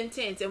pretty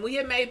intense. And we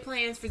had made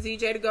plans for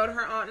ZJ to go to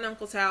her aunt and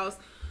uncle's house.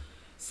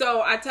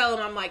 So I tell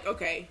him, I'm like,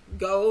 okay,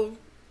 go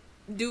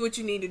do what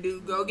you need to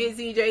do. Go get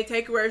ZJ,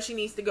 take her wherever she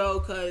needs to go,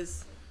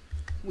 because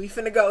we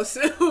finna go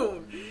soon.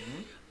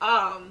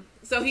 Mm-hmm.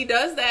 So he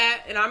does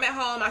that, and I'm at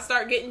home. I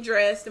start getting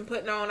dressed and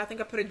putting on, I think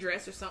I put a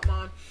dress or something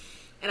on.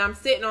 And I'm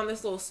sitting on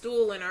this little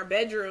stool in our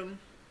bedroom.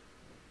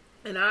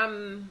 And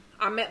I'm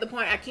at the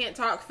point I can't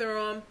talk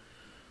through them.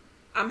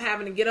 I'm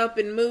having to get up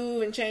and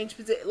move and change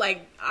position.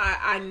 Like,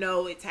 I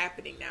know it's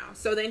happening now.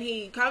 So then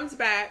he comes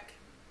back.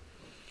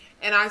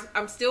 And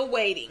I'm still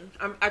waiting.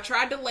 I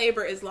tried to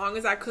labor as long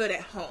as I could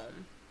at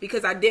home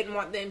because I didn't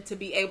want them to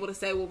be able to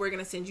say, well, we're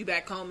going to send you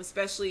back home,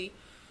 especially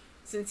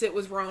since it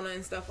was Rona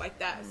and stuff like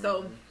that. Mm-hmm.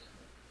 So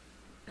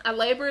I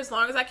labor as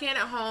long as I can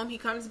at home. He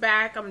comes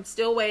back. I'm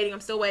still waiting.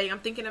 I'm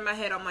thinking in my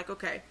head, I'm like,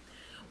 okay,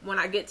 when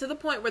I get to the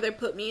point where they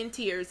put me in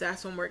tears,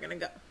 that's when we're going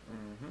to go.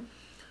 Mm-hmm.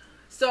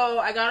 So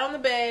I got on the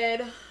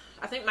bed.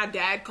 I think my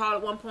dad called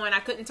at one point. I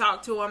couldn't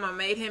talk to him. I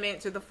made him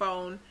answer the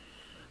phone.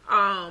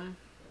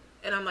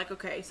 And I'm like,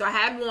 okay. So I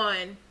had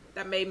one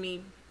that made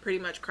me pretty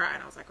much cry.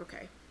 And I was like,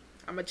 okay,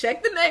 I'm going to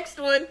check the next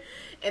one.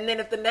 And then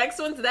if the next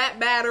one's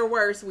that bad or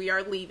worse, we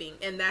are leaving.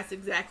 And that's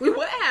exactly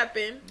what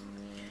happened.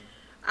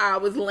 I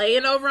was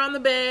laying over on the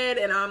bed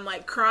and I'm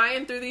like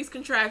crying through these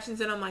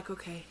contractions. And I'm like,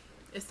 okay,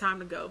 it's time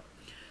to go.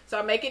 So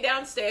I make it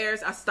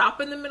downstairs. I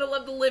stop in the middle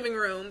of the living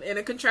room in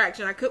a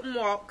contraction. I couldn't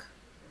walk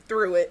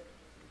through it.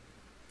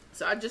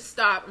 So I just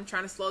stop. I'm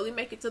trying to slowly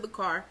make it to the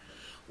car.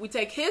 We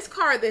take his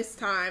car this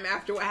time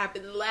after what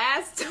happened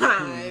last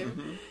time.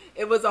 Mm-hmm.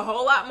 It was a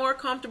whole lot more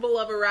comfortable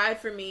of a ride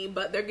for me,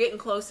 but they're getting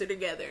closer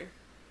together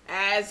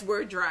as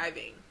we're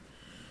driving.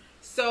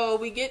 So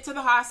we get to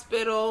the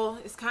hospital.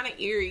 It's kind of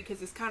eerie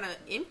because it's kind of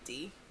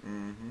empty.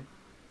 Mm-hmm.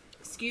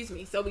 Excuse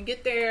me. So we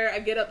get there. I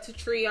get up to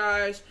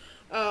triage.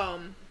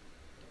 And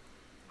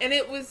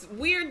it was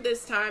weird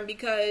this time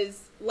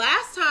because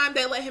last time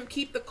they let him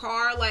keep the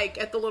car like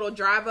at the little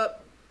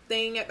drive-up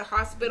thing at the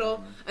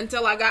hospital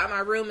until I got my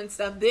room and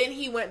stuff. Then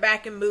he went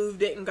back and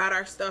moved it and got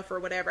our stuff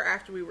or whatever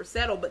after we were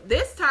settled. But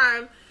this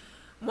time,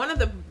 one of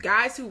the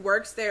guys who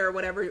works there or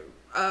whatever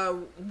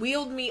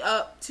wheeled me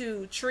up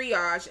to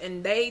triage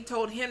and they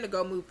told him to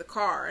go move the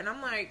car. And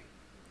I'm like,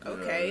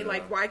 okay,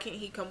 like why can't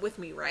he come with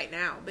me right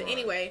now? But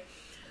anyway,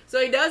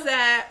 so he does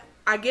that.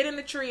 I get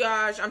into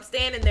triage. I'm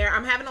standing there.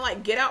 I'm having to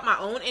like get out my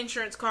own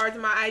insurance cards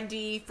and my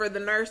ID for the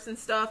nurse and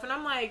stuff. And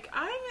I'm like,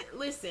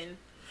 listen.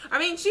 I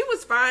mean, she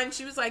was fine.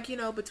 She was like, you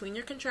know, between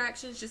your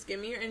contractions, just give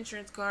me your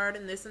insurance card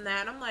and this and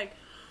that. And I'm like,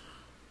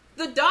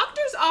 the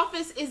doctor's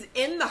office is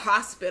in the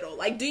hospital.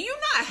 Like, do you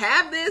not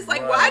have this?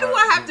 Like, why do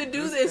I have to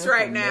do this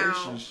right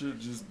now?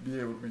 Should just be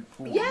able to be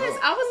pulled Yes,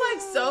 up. I was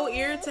like so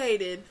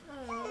irritated.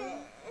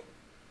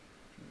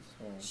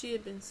 She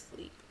had been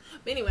asleep.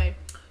 But anyway,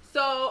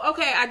 so,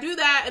 okay, I do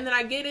that, and then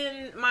I get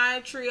in my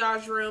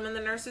triage room, and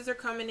the nurses are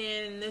coming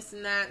in, and this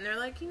and that, and they're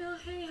like, you know,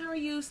 hey, how are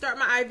you? Start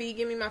my IV,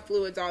 give me my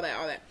fluids, all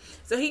that.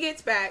 So he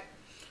gets back.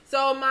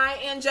 So my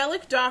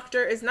angelic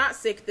doctor is not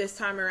sick this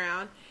time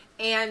around,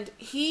 and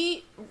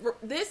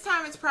this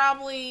time it's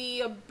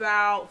probably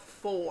about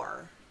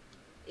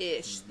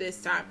 4-ish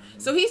this time.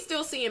 So he's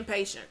still seeing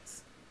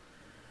patients.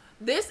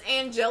 This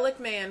angelic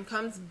man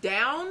comes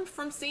down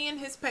from seeing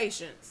his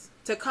patients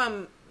to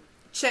come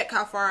check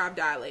how far I've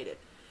dilated.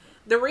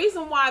 The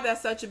reason why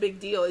that's such a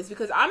big deal is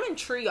because I'm in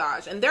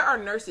triage and there are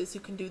nurses who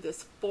can do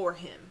this for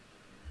him.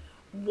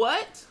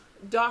 What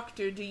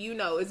doctor do you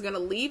know is going to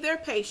leave their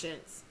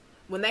patients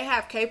when they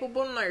have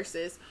capable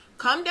nurses,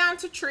 come down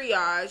to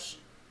triage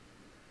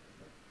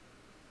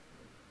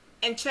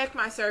and check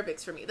my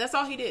cervix for me? That's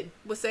all he did,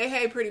 was say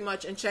hey pretty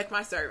much and check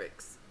my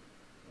cervix.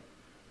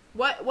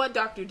 What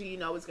doctor do you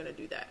know is going to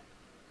do that?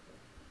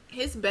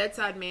 His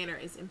bedside manner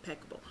is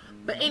impeccable.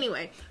 But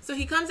anyway, so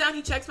he comes out,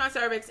 he checks my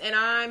cervix, and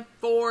I'm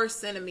 4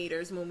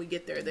 centimeters when we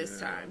get there this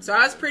time. So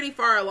I was pretty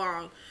far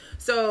along.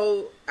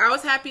 So I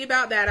was happy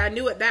about that. I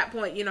knew at that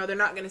point, you know, they're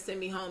not going to send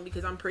me home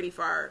because I'm pretty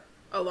far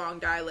along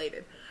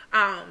dilated.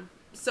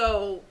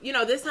 So, you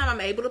know, this time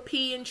I'm able to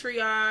pee in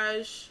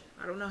triage.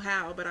 I don't know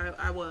how, but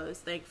I was,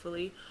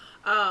 thankfully.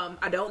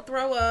 I don't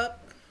throw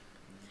up.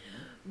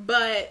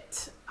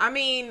 But, I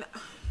mean,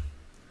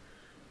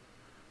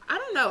 I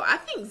don't know. I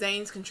think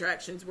Zane's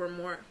contractions were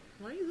more...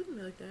 Why are you looking at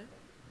me like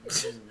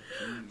that?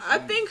 I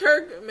think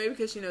her... Maybe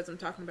because she knows I'm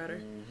talking about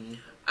her.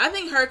 I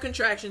think her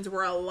contractions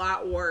were a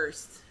lot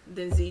worse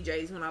than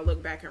ZJ's when I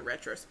look back in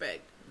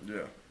retrospect.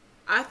 Yeah.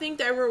 I think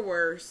they were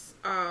worse.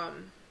 I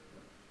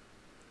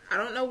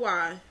don't know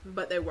why,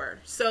 but they were.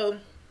 So,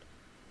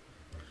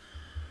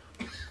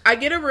 I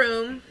get a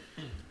room,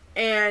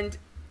 and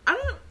I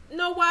don't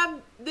know why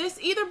this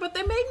either, but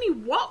they made me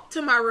walk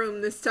to my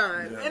room this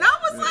time. Yeah. And I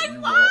was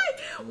like, why?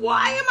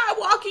 Why am I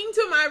walking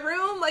to my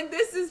room? Like,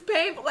 this is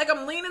painful. Like,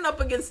 I'm leaning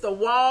up against the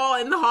wall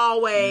in the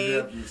hallway. You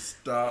have to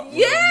stop.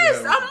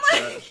 Yes, I'm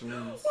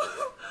like,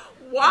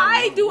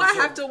 why do I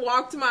have to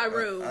walk to my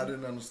room? I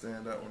didn't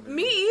understand that one either.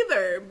 Me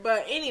either.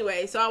 But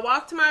anyway, so I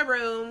walk to my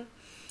room,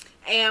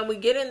 and we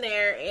get in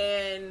there,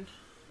 and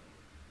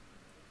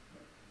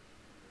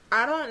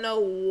I don't know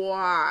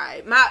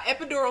why. My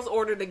epidural's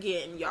ordered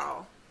again,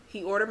 y'all.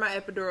 He ordered my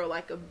epidural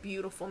like a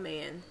beautiful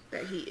man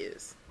that he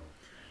is.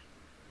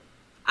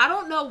 I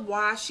don't know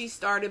why she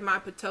started my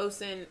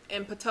Pitocin.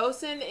 And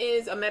Pitocin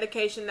is a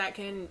medication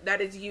that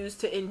is used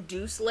to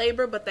induce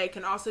labor, but they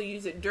can also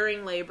use it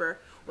during labor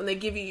when they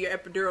give you your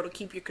epidural to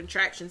keep your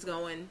contractions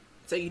going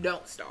so you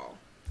don't stall.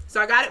 So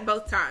I got it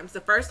both times.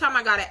 The first time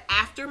I got it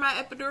after my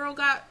epidural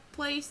got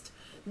placed.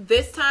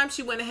 This time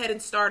she went ahead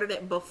and started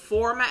it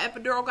before my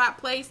epidural got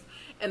placed.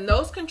 And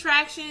those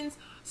contractions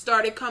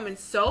started coming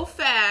so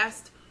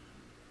fast,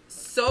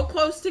 so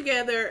close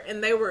together,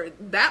 and they were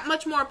that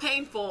much more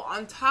painful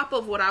on top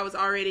of what I was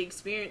already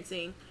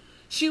experiencing.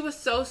 She was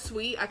so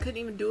sweet. I couldn't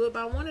even do it, but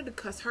I wanted to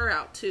cuss her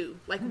out too.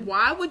 Like,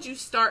 why would you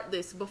start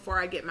this before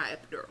I get my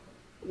epidural?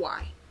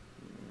 Why?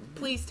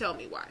 Please tell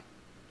me why.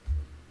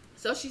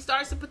 So she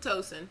starts the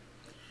Pitocin,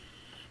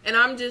 and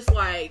I'm just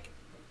like,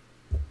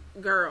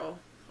 girl,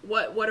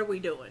 what are we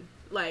doing?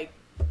 Like,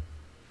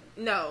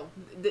 no,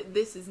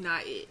 this is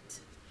not it.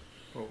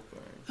 Whole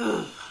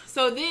thing.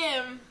 So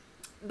then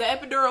the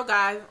epidural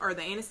guy, or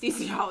the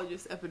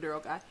anesthesiologist,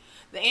 epidural guy,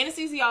 the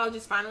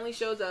anesthesiologist finally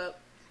shows up,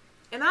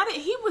 and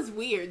he was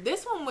weird.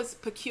 This one was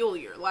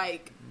peculiar.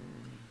 Like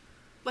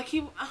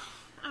he,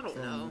 I don't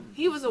know.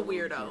 He was a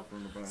weirdo.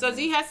 So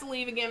Z has to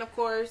leave again, of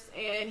course,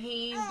 and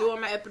he's doing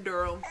my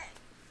epidural.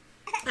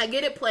 I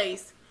get it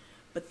placed,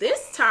 but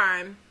this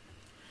time,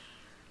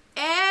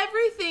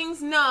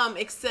 everything's numb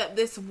except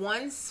this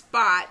one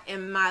spot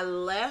in my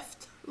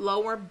left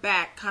lower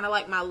back, kind of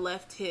like my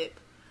left hip.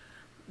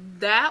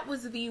 That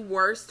was the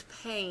worst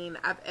pain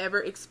I've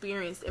ever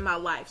experienced in my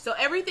life. So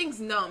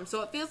everything's numb.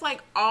 So it feels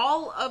like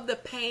all of the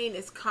pain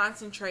is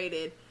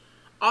concentrated.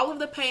 All of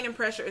the pain and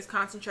pressure is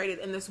concentrated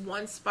in this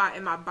one spot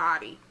in my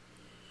body.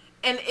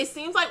 And it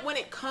seems like when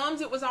it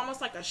comes, it was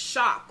almost like a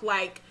shock.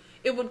 Like,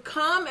 it would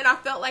come and I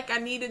felt like I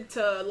needed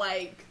to,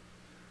 like,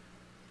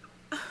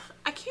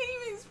 I can't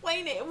even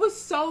explain it. It was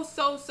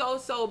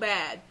so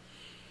bad.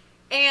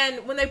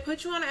 And when they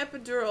put you on an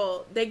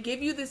epidural, they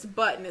give you this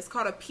button. It's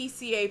called a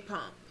PCA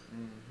pump.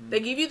 They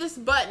give you this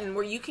button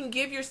where you can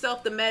give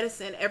yourself the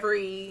medicine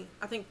every,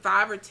 I think,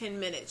 5 or 10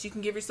 minutes. You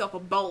can give yourself a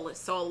bolus,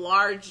 so a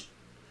large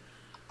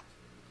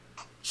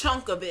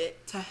chunk of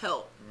it to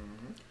help.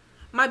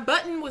 My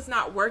button was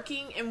not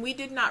working, and we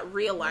did not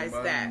realize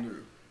that.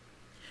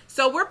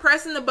 So we're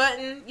pressing the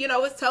button. You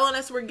know, it's telling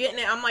us we're getting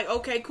it. I'm like,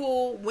 okay,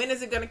 cool. When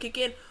is it going to kick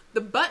in?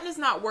 The button is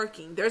not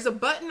working. There's a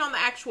button on the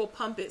actual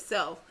pump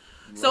itself.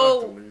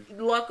 So,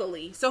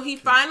 luckily. So he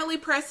finally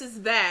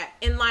presses that,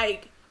 and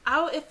like,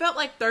 it felt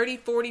like 30,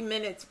 40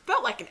 minutes,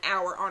 felt like an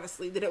hour,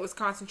 honestly, that it was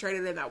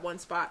concentrated in that one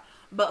spot.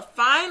 But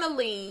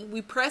finally,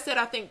 we press it,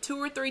 I think, 2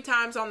 or 3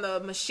 times on the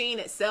machine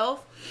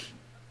itself,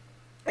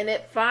 and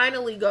it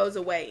finally goes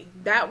away.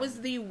 That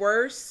was the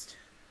worst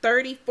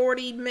 30,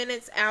 40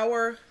 minutes,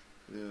 hour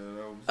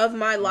of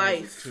my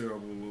life. That was a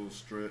terrible little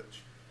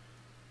stretch.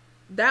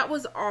 That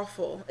was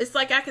awful. It's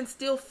like I can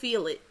still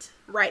feel it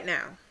right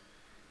now.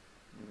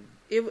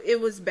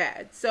 It was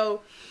bad.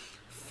 So,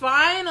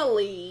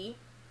 finally,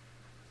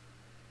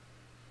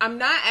 I'm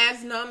not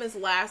as numb as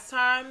last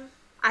time.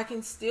 I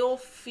can still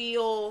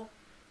feel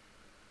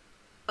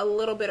a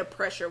little bit of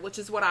pressure, which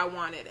is what I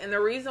wanted. And the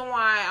reason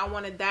why I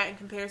wanted that in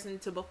comparison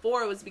to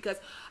before was because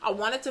I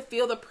wanted to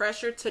feel the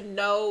pressure to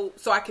know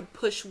so I could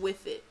push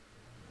with it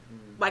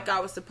like I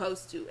was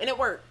supposed to. And it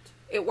worked.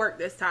 It worked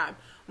this time.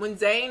 When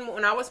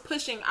I was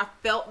pushing, I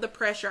felt the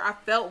pressure. I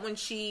felt when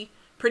she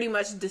pretty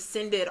much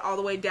descended all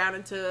the way down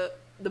into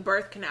the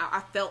birth canal. I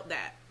felt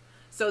that.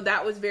 So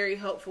that was very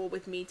helpful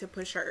with me to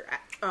push her,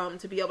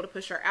 to be able to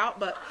push her out.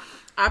 But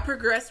I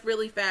progressed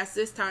really fast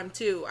this time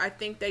too. I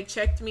think they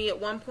checked me at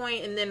one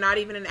point, and then not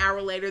even an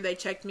hour later, they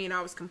checked me and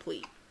I was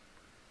complete.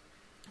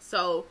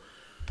 So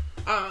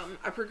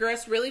I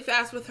progressed really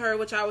fast with her,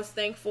 which I was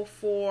thankful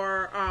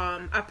for.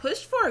 I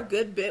pushed for a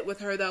good bit with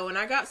her, though, and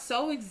I got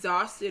so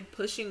exhausted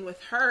pushing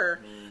with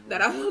her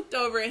that I looked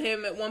over at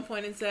him at one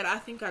point and said, I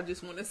think I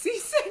just want a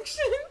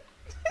C-section.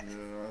 Yeah,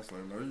 I was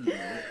like, no, you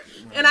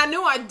don't. And I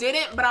knew I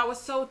didn't, but I was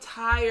so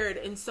tired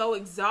and so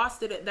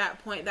exhausted at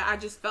that point that I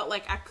just felt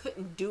like I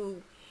couldn't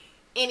do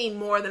any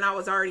more than I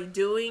was already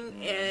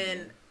doing.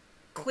 And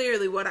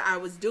clearly what I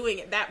was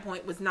doing at that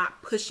point was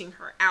not pushing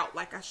her out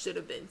like I should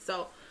have been.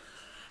 So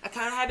I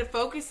kind of had to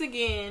focus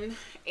again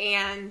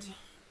and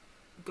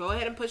go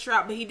ahead and push her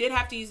out. But he did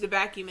have to use the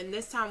vacuum, and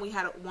this time we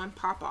had one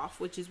pop off,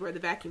 which is where the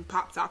vacuum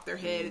pops off their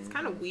head. It's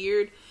kind of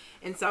weird,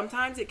 and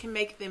sometimes it can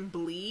make them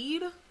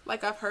bleed.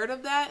 Like, I've heard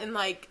of that, and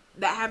like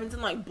that happens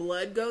and like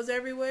blood goes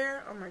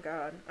everywhere. Oh my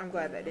god, I'm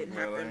glad that didn't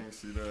happen. I didn't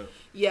see that.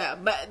 Yeah,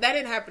 but that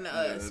didn't happen to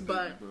us.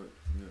 But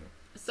yeah.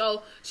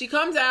 So she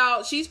comes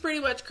out. She's pretty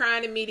much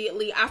crying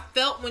immediately. I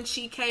felt when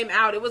she came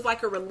out, it was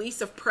like a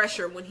release of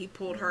pressure when he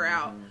pulled her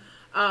out.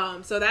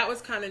 So that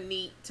was kind of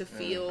neat to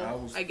feel. And I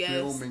was guess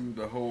filming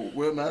the whole.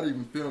 Well, not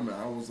even filming.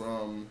 I was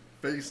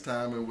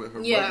FaceTiming with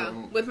her. Yeah,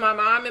 brother. with my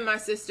mom and my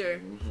sister.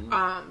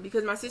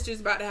 Because my sister's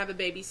about to have a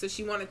baby, so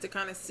she wanted to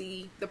kind of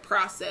see the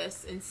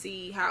process and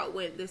see how it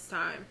went this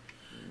time.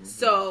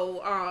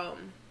 So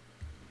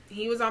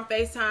he was on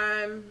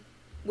FaceTime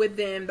with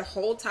them the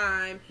whole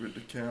time. With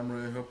the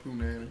camera and her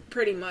punani.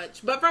 Pretty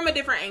much. But from a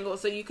different angle,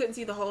 so you couldn't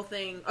see the whole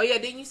thing. Oh yeah,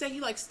 didn't you say he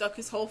like stuck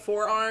his whole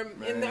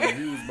forearm in there?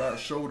 He was about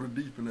shoulder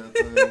deep in that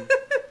thing.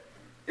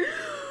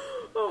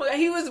 Oh,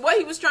 what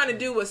he was trying to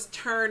do was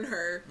turn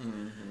her.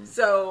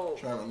 So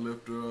trying to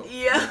lift her up.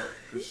 Yeah.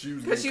 Because she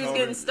was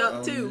getting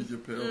stuck too. Your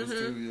pelvis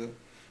too, yeah.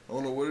 I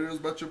don't know what it is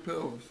about your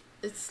pelvis.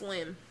 It's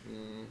slim.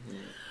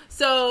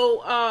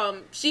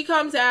 So she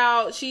comes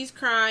out, she's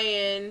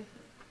crying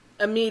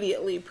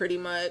immediately, pretty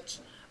much.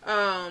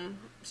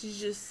 She's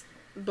just,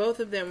 both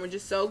of them were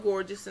just so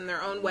gorgeous in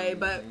their own way.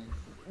 But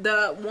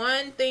the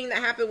one thing that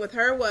happened with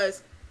her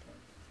was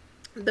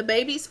the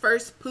baby's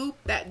first poop,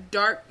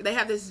 they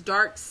have this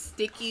dark,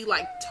 sticky,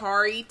 like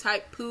tarry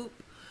type poop.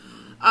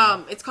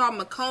 It's called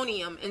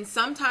meconium, and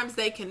sometimes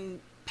they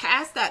can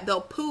pass that,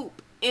 they'll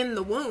poop in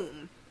the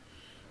womb.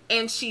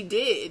 And she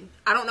did.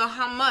 I don't know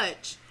how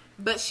much,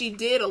 but she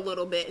did a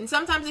little bit. And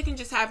sometimes it can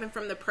just happen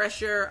from the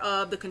pressure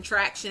of the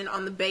contraction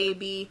on the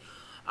baby,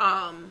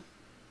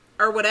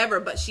 or whatever,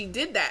 but she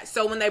did that.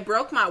 So when they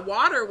broke my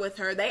water with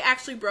her, they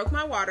actually broke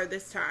my water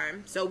this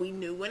time, so we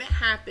knew when it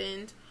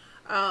happened.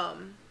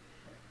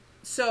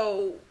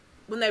 So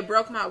when they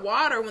broke my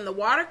water, when the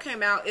water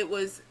came out, it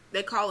was,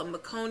 they call it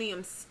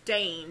meconium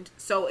stained.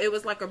 So it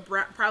was like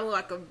probably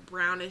like a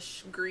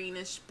brownish,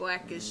 greenish,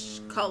 blackish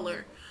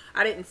color.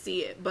 I didn't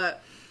see it,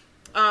 but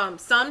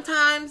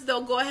sometimes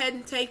they'll go ahead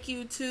and take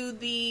you to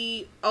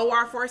the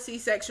OR for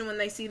C-section when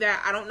they see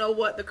that. I don't know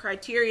what the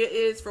criteria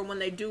is for when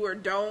they do or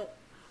don't,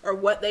 or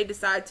what they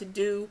decide to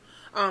do.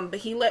 But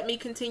he let me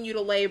continue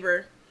to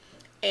labor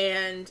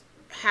and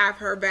have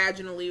her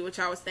vaginally, which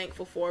I was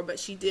thankful for, but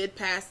she did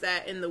pass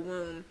that in the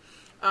womb.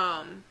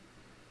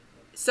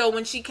 So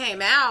when she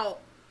came out,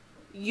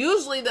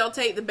 usually they'll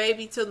take the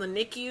baby to the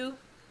NICU.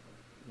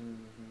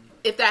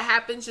 If that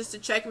happens, just to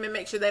check them and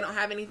make sure they don't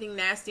have anything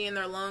nasty in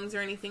their lungs or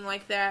anything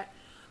like that,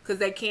 because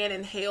they can't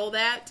inhale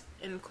that,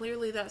 and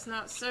clearly that's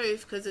not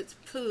safe because it's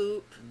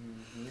poop.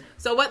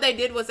 So what they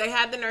did was they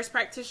had the nurse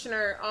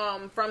practitioner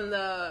from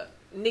the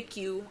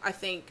NICU, I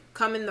think,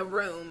 come in the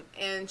room,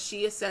 and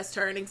she assessed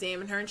her and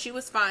examined her, and she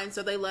was fine,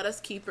 so they let us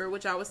keep her,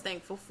 which I was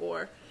thankful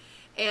for.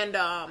 And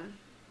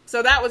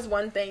so that was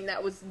one thing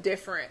that was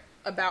different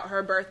about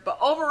her birth. But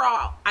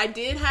overall, I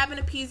did have an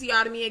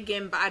episiotomy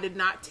again, but I did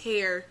not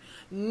tear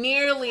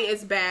nearly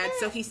as bad.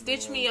 So he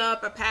stitched me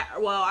up.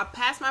 I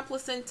passed my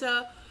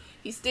placenta.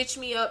 He stitched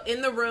me up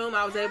in the room.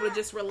 I was able to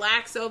just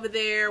relax over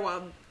there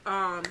while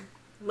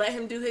let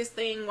him do his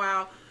thing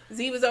while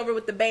Z was over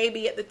with the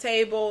baby at the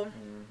table,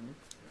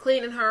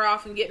 cleaning her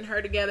off and getting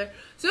her together.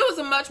 So it was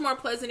a much more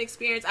pleasant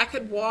experience. I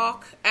could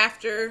walk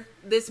after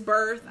this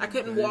birth. I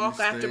couldn't walk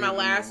after my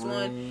last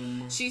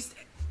one. She's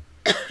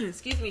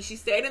excuse me, she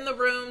stayed in the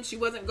room. She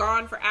wasn't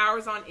gone for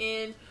hours on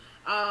end.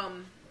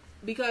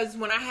 Because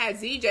when I had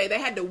ZJ, they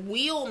had to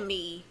wheel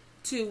me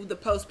to the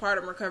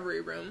postpartum recovery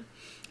room.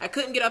 I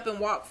couldn't get up and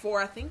walk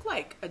for, I think,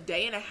 like a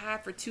day and a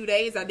half or 2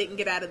 days. I didn't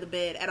get out of the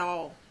bed at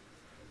all.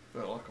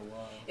 Felt like a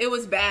while. It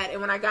was bad. And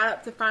when I got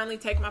up to finally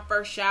take my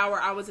first shower,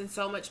 I was in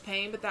so much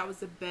pain, but that was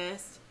the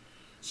best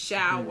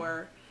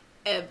shower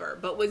ever.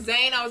 But with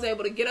Zane, I was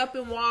able to get up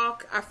and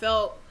walk. I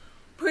felt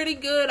pretty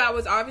good. I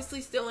was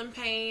obviously still in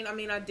pain. I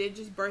mean, I did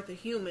just birth a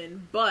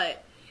human,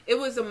 but it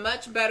was a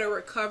much better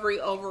recovery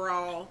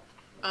overall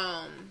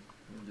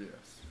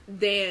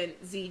than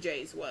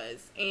ZJ's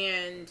was.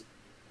 And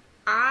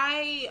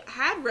I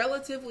had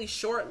relatively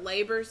short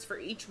labors for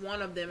each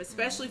one of them,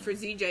 especially for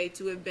ZJ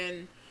to have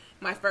been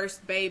my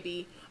first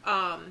baby.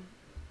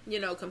 You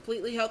know,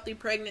 completely healthy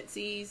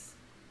pregnancies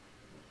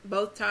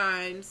both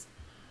times.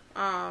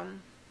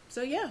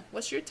 So yeah,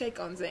 what's your take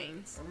on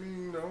Zane's? I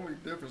mean, the only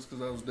difference,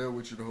 because I was there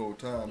with you the whole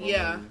time.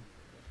 Yeah.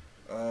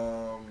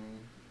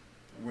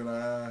 when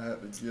I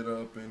had to get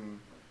up and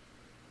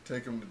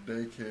take him to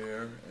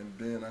daycare, and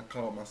then I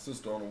called my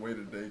sister on the way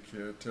to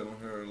daycare, telling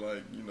her,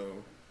 like, you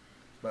know,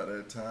 about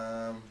that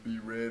time, be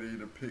ready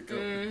to pick up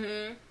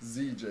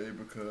ZJ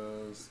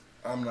because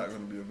I'm not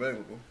going to be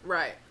available.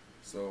 Right.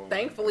 So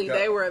thankfully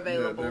they were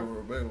available. Yeah, they were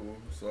available.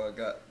 So I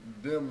got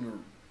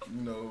them to,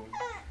 you know,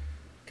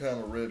 kind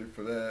of ready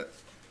for that.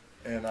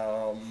 And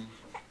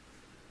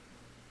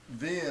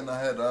then I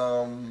had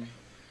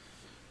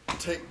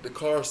take the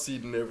car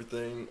seat and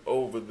everything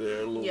over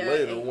there a little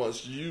later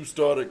once you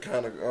started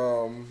kind of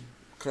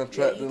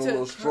contracting a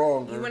little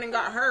stronger. You went and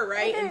got her,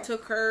 right? And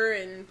took her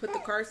and put the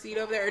car seat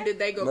over there, or did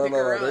they go pick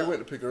her up? No, they went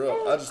to pick her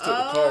up. I just took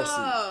the car seat.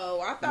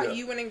 Oh, I thought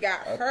you went and got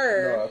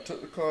her. No, I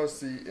took the car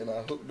seat and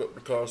I hooked up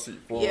the car seat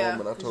for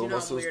him, and I told my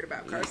sister. Weird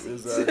about car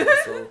seats. Exactly.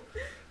 So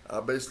I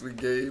basically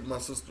gave my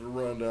sister the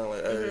rundown,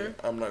 like, hey,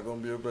 I'm not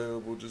gonna be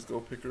available. Just go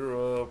pick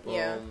her up.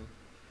 Yeah.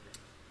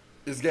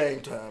 It's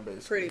game time,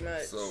 basically. Pretty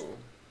much.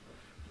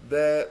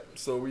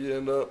 So we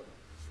end up,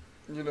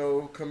 you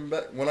know, coming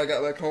back. When I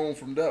got back home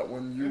from that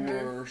one, you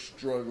were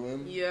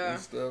struggling and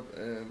stuff,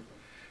 and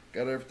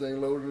got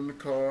everything loaded in the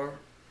car,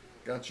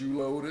 got you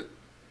loaded.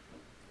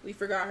 We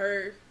forgot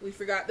her. We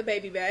forgot the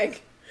baby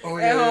bag. Oh,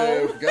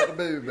 yeah, we forgot the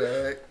baby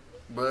bag.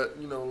 But,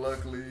 you know,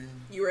 luckily,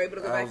 you were able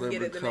to go back and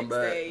get it the next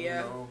day,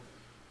 yeah. You know,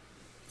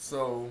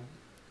 so,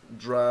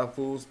 drive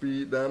full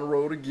speed down the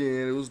road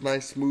again. It was a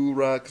nice, smooth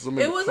ride because I'm in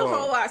the car. It was a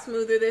whole lot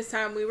smoother this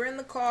time. We were in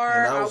the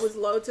car. I was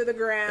low to the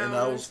ground. And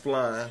I was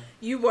flying.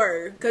 You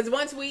were. Because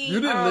once we...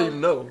 You didn't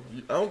even know.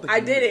 I don't think I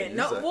didn't.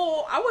 No,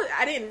 well,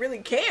 I didn't really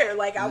care.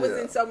 Like, I was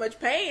in so much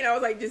pain. I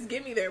was like, just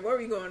get me there. Where were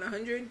we going,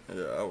 100?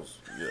 Yeah,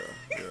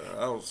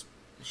 I was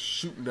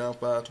shooting down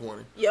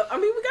 520. Yeah, I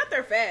mean, we got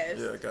there fast.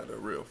 Yeah, I got there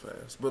real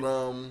fast. But,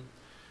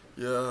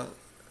 yeah,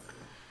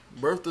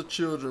 birth of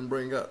children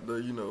bring out the,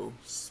 you know,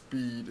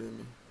 speed in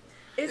me.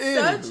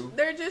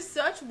 They're just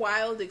such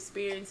wild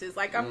experiences.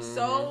 Like, I'm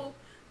so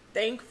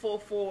thankful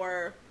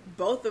for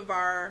both of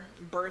our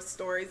birth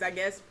stories, I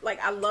guess.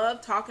 Like, I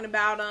love talking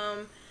about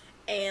them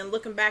and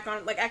looking back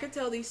on, like, I could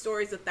tell these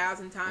stories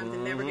 1,000 times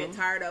and never get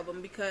tired of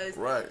them because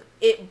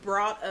it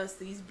brought us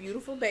these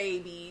beautiful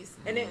babies,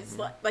 and it's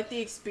like the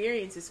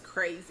experience is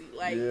crazy.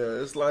 Like,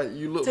 yeah, it's like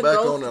you look back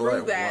on it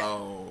like,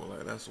 wow,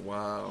 like that's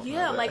wild.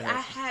 Yeah, like I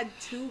had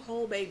 2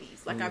 whole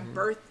babies. Like I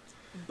birthed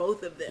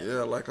both of them.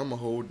 Yeah, like I'm a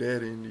whole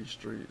daddy in these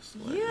streets.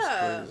 Like,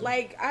 yeah,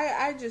 like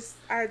I just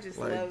like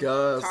love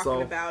God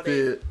talking about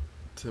it.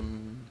 To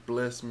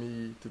bless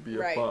me to be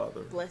a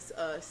father. Bless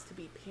us to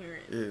be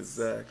parents.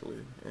 Exactly.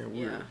 And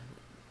we're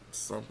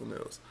something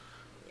else.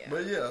 Yeah.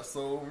 But yeah,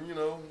 so, you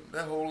know,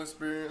 that whole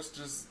experience,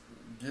 just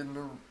getting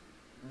the,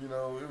 you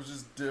know, it was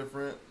just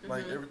different.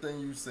 Like everything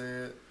you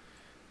said,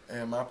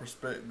 and my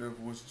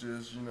perspective was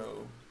just, you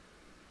know,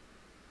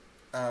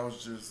 I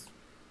was just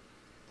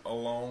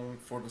along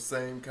for the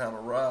same kind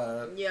of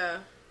ride. Yeah.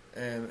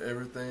 And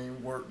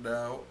everything worked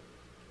out.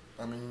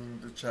 I mean,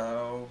 the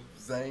child,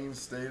 Zane,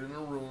 stayed in the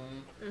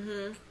room.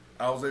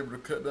 I was able to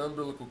cut the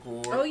umbilical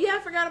cord. Oh, yeah, I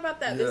forgot about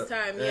that this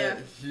time,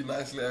 and he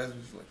nicely asked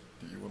me, he's like,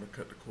 do you want to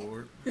cut the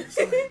cord? It's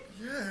like,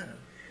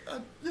 yeah.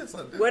 Yes,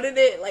 I did. What did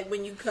it, like,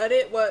 when you cut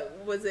it,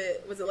 what was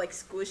it? Was it, like,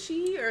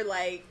 squishy or,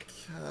 like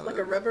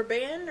a rubber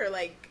band or,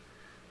 like...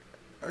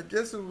 I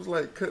guess it was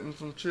like cutting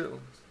some chitlins.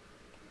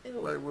 Ew.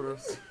 Like with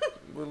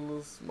a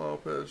little small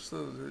pair of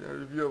scissors.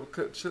 Have you ever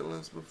cut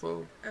chitlins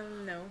before?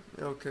 No.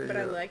 Okay, but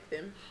I like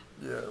them.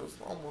 Yeah, it was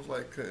almost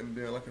like cutting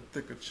down like a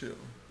thicker chitlin.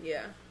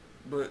 Yeah.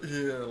 But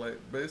yeah, like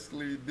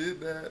basically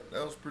did that.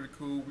 That was pretty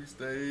cool. We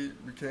stayed.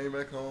 We came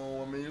back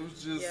home. I mean, it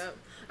was just. Yep.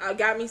 I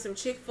got me some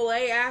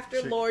Chick-fil-A after.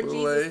 Chick-fil-A, Lord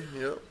Jesus.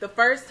 Yep. The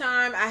first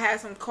time I had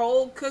some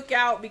cold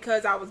cookout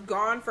because I was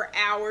gone for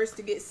hours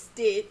to get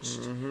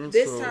stitched.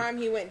 This time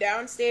he went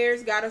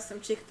downstairs, got us some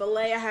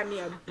Chick-fil-A. I had me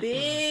a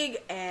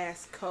big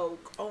ass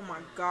Coke. Oh my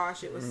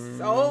gosh, it was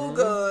so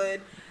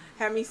good.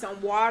 Had me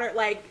some water.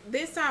 Like,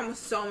 this time was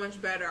so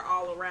much better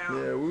all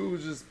around. Yeah, we were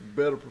just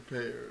better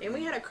prepared. And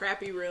we had a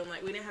crappy room.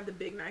 Like, we didn't have the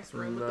big, nice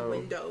room with the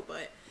window,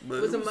 but it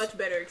was a much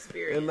better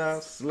experience. And I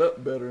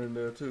slept better in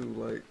there, too.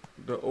 Like,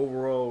 the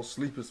overall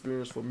sleep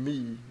experience for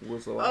me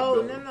was a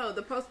lot better. Oh, no.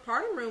 The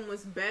postpartum room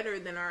was better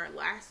than our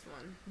last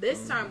one.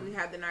 This time we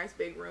had the nice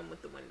big room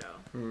with the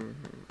window.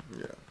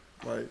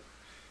 Yeah. Like,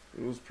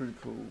 it was pretty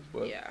cool.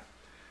 But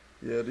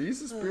yeah,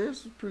 these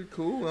experiences are pretty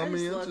cool. I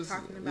mean, love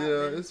talking about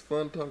them. It's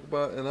fun to talk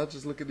about. And I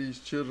just look at these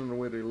children, the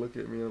way they look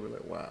at me, and I'll be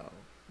like, wow,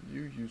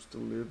 you used to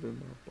live in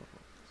my box.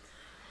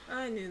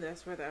 I knew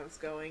that's where that was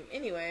going.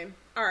 Anyway,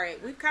 all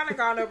right, we've kind of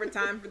gone over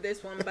time for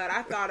this one, but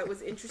I thought it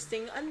was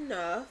interesting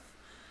enough.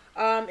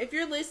 If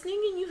you're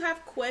listening and you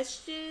have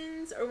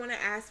questions or want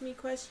to ask me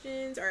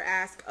questions or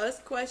ask us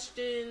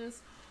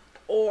questions,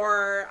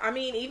 or, I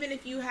mean, even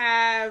if you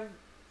have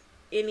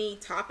any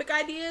topic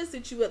ideas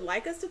that you would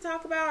like us to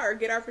talk about or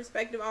get our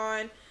perspective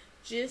on,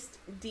 just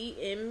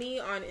DM me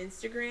on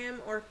Instagram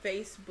or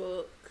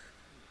Facebook.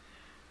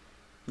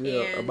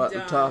 Yeah, and, about the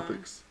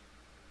topics.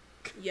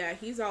 Yeah,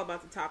 he's all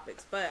about the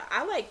topics. But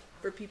I like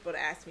for people to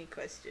ask me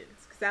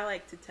questions because I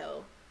like to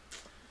tell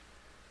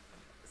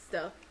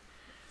stuff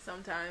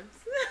sometimes.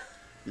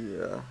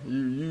 Yeah,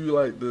 you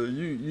like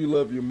you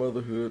love your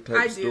motherhood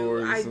type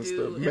stories and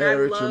stuff, and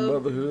marriage I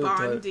love and motherhood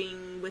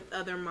bonding with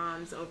other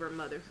moms over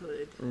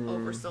motherhood,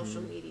 over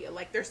social media.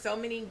 Like, there's so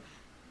many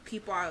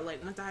people I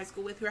went to high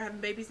school with who are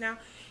having babies now,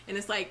 and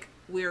it's like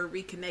we're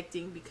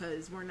reconnecting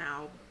because we're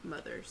now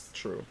mothers.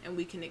 True. And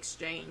we can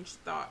exchange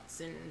thoughts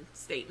and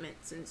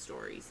statements and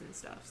stories and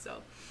stuff.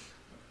 So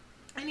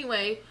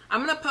anyway,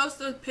 I'm gonna post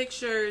the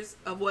pictures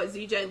of what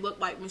ZJ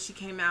looked like when she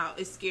came out.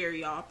 It's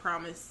scary, y'all, I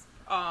promise.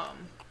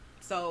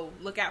 So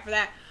look out for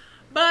that.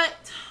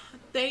 But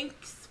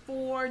thanks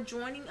for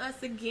joining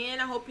us again.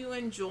 I hope you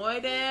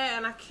enjoyed it,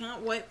 and I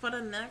can't wait for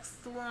the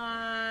next one.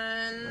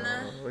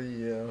 Oh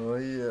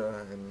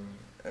yeah. And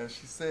as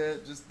she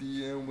said, just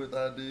DM with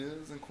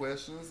ideas and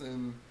questions.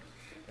 And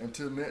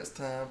until next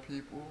time,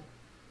 people,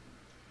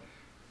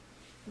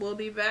 we'll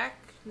be back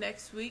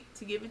next week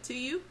to give it to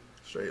you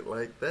straight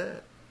like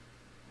that.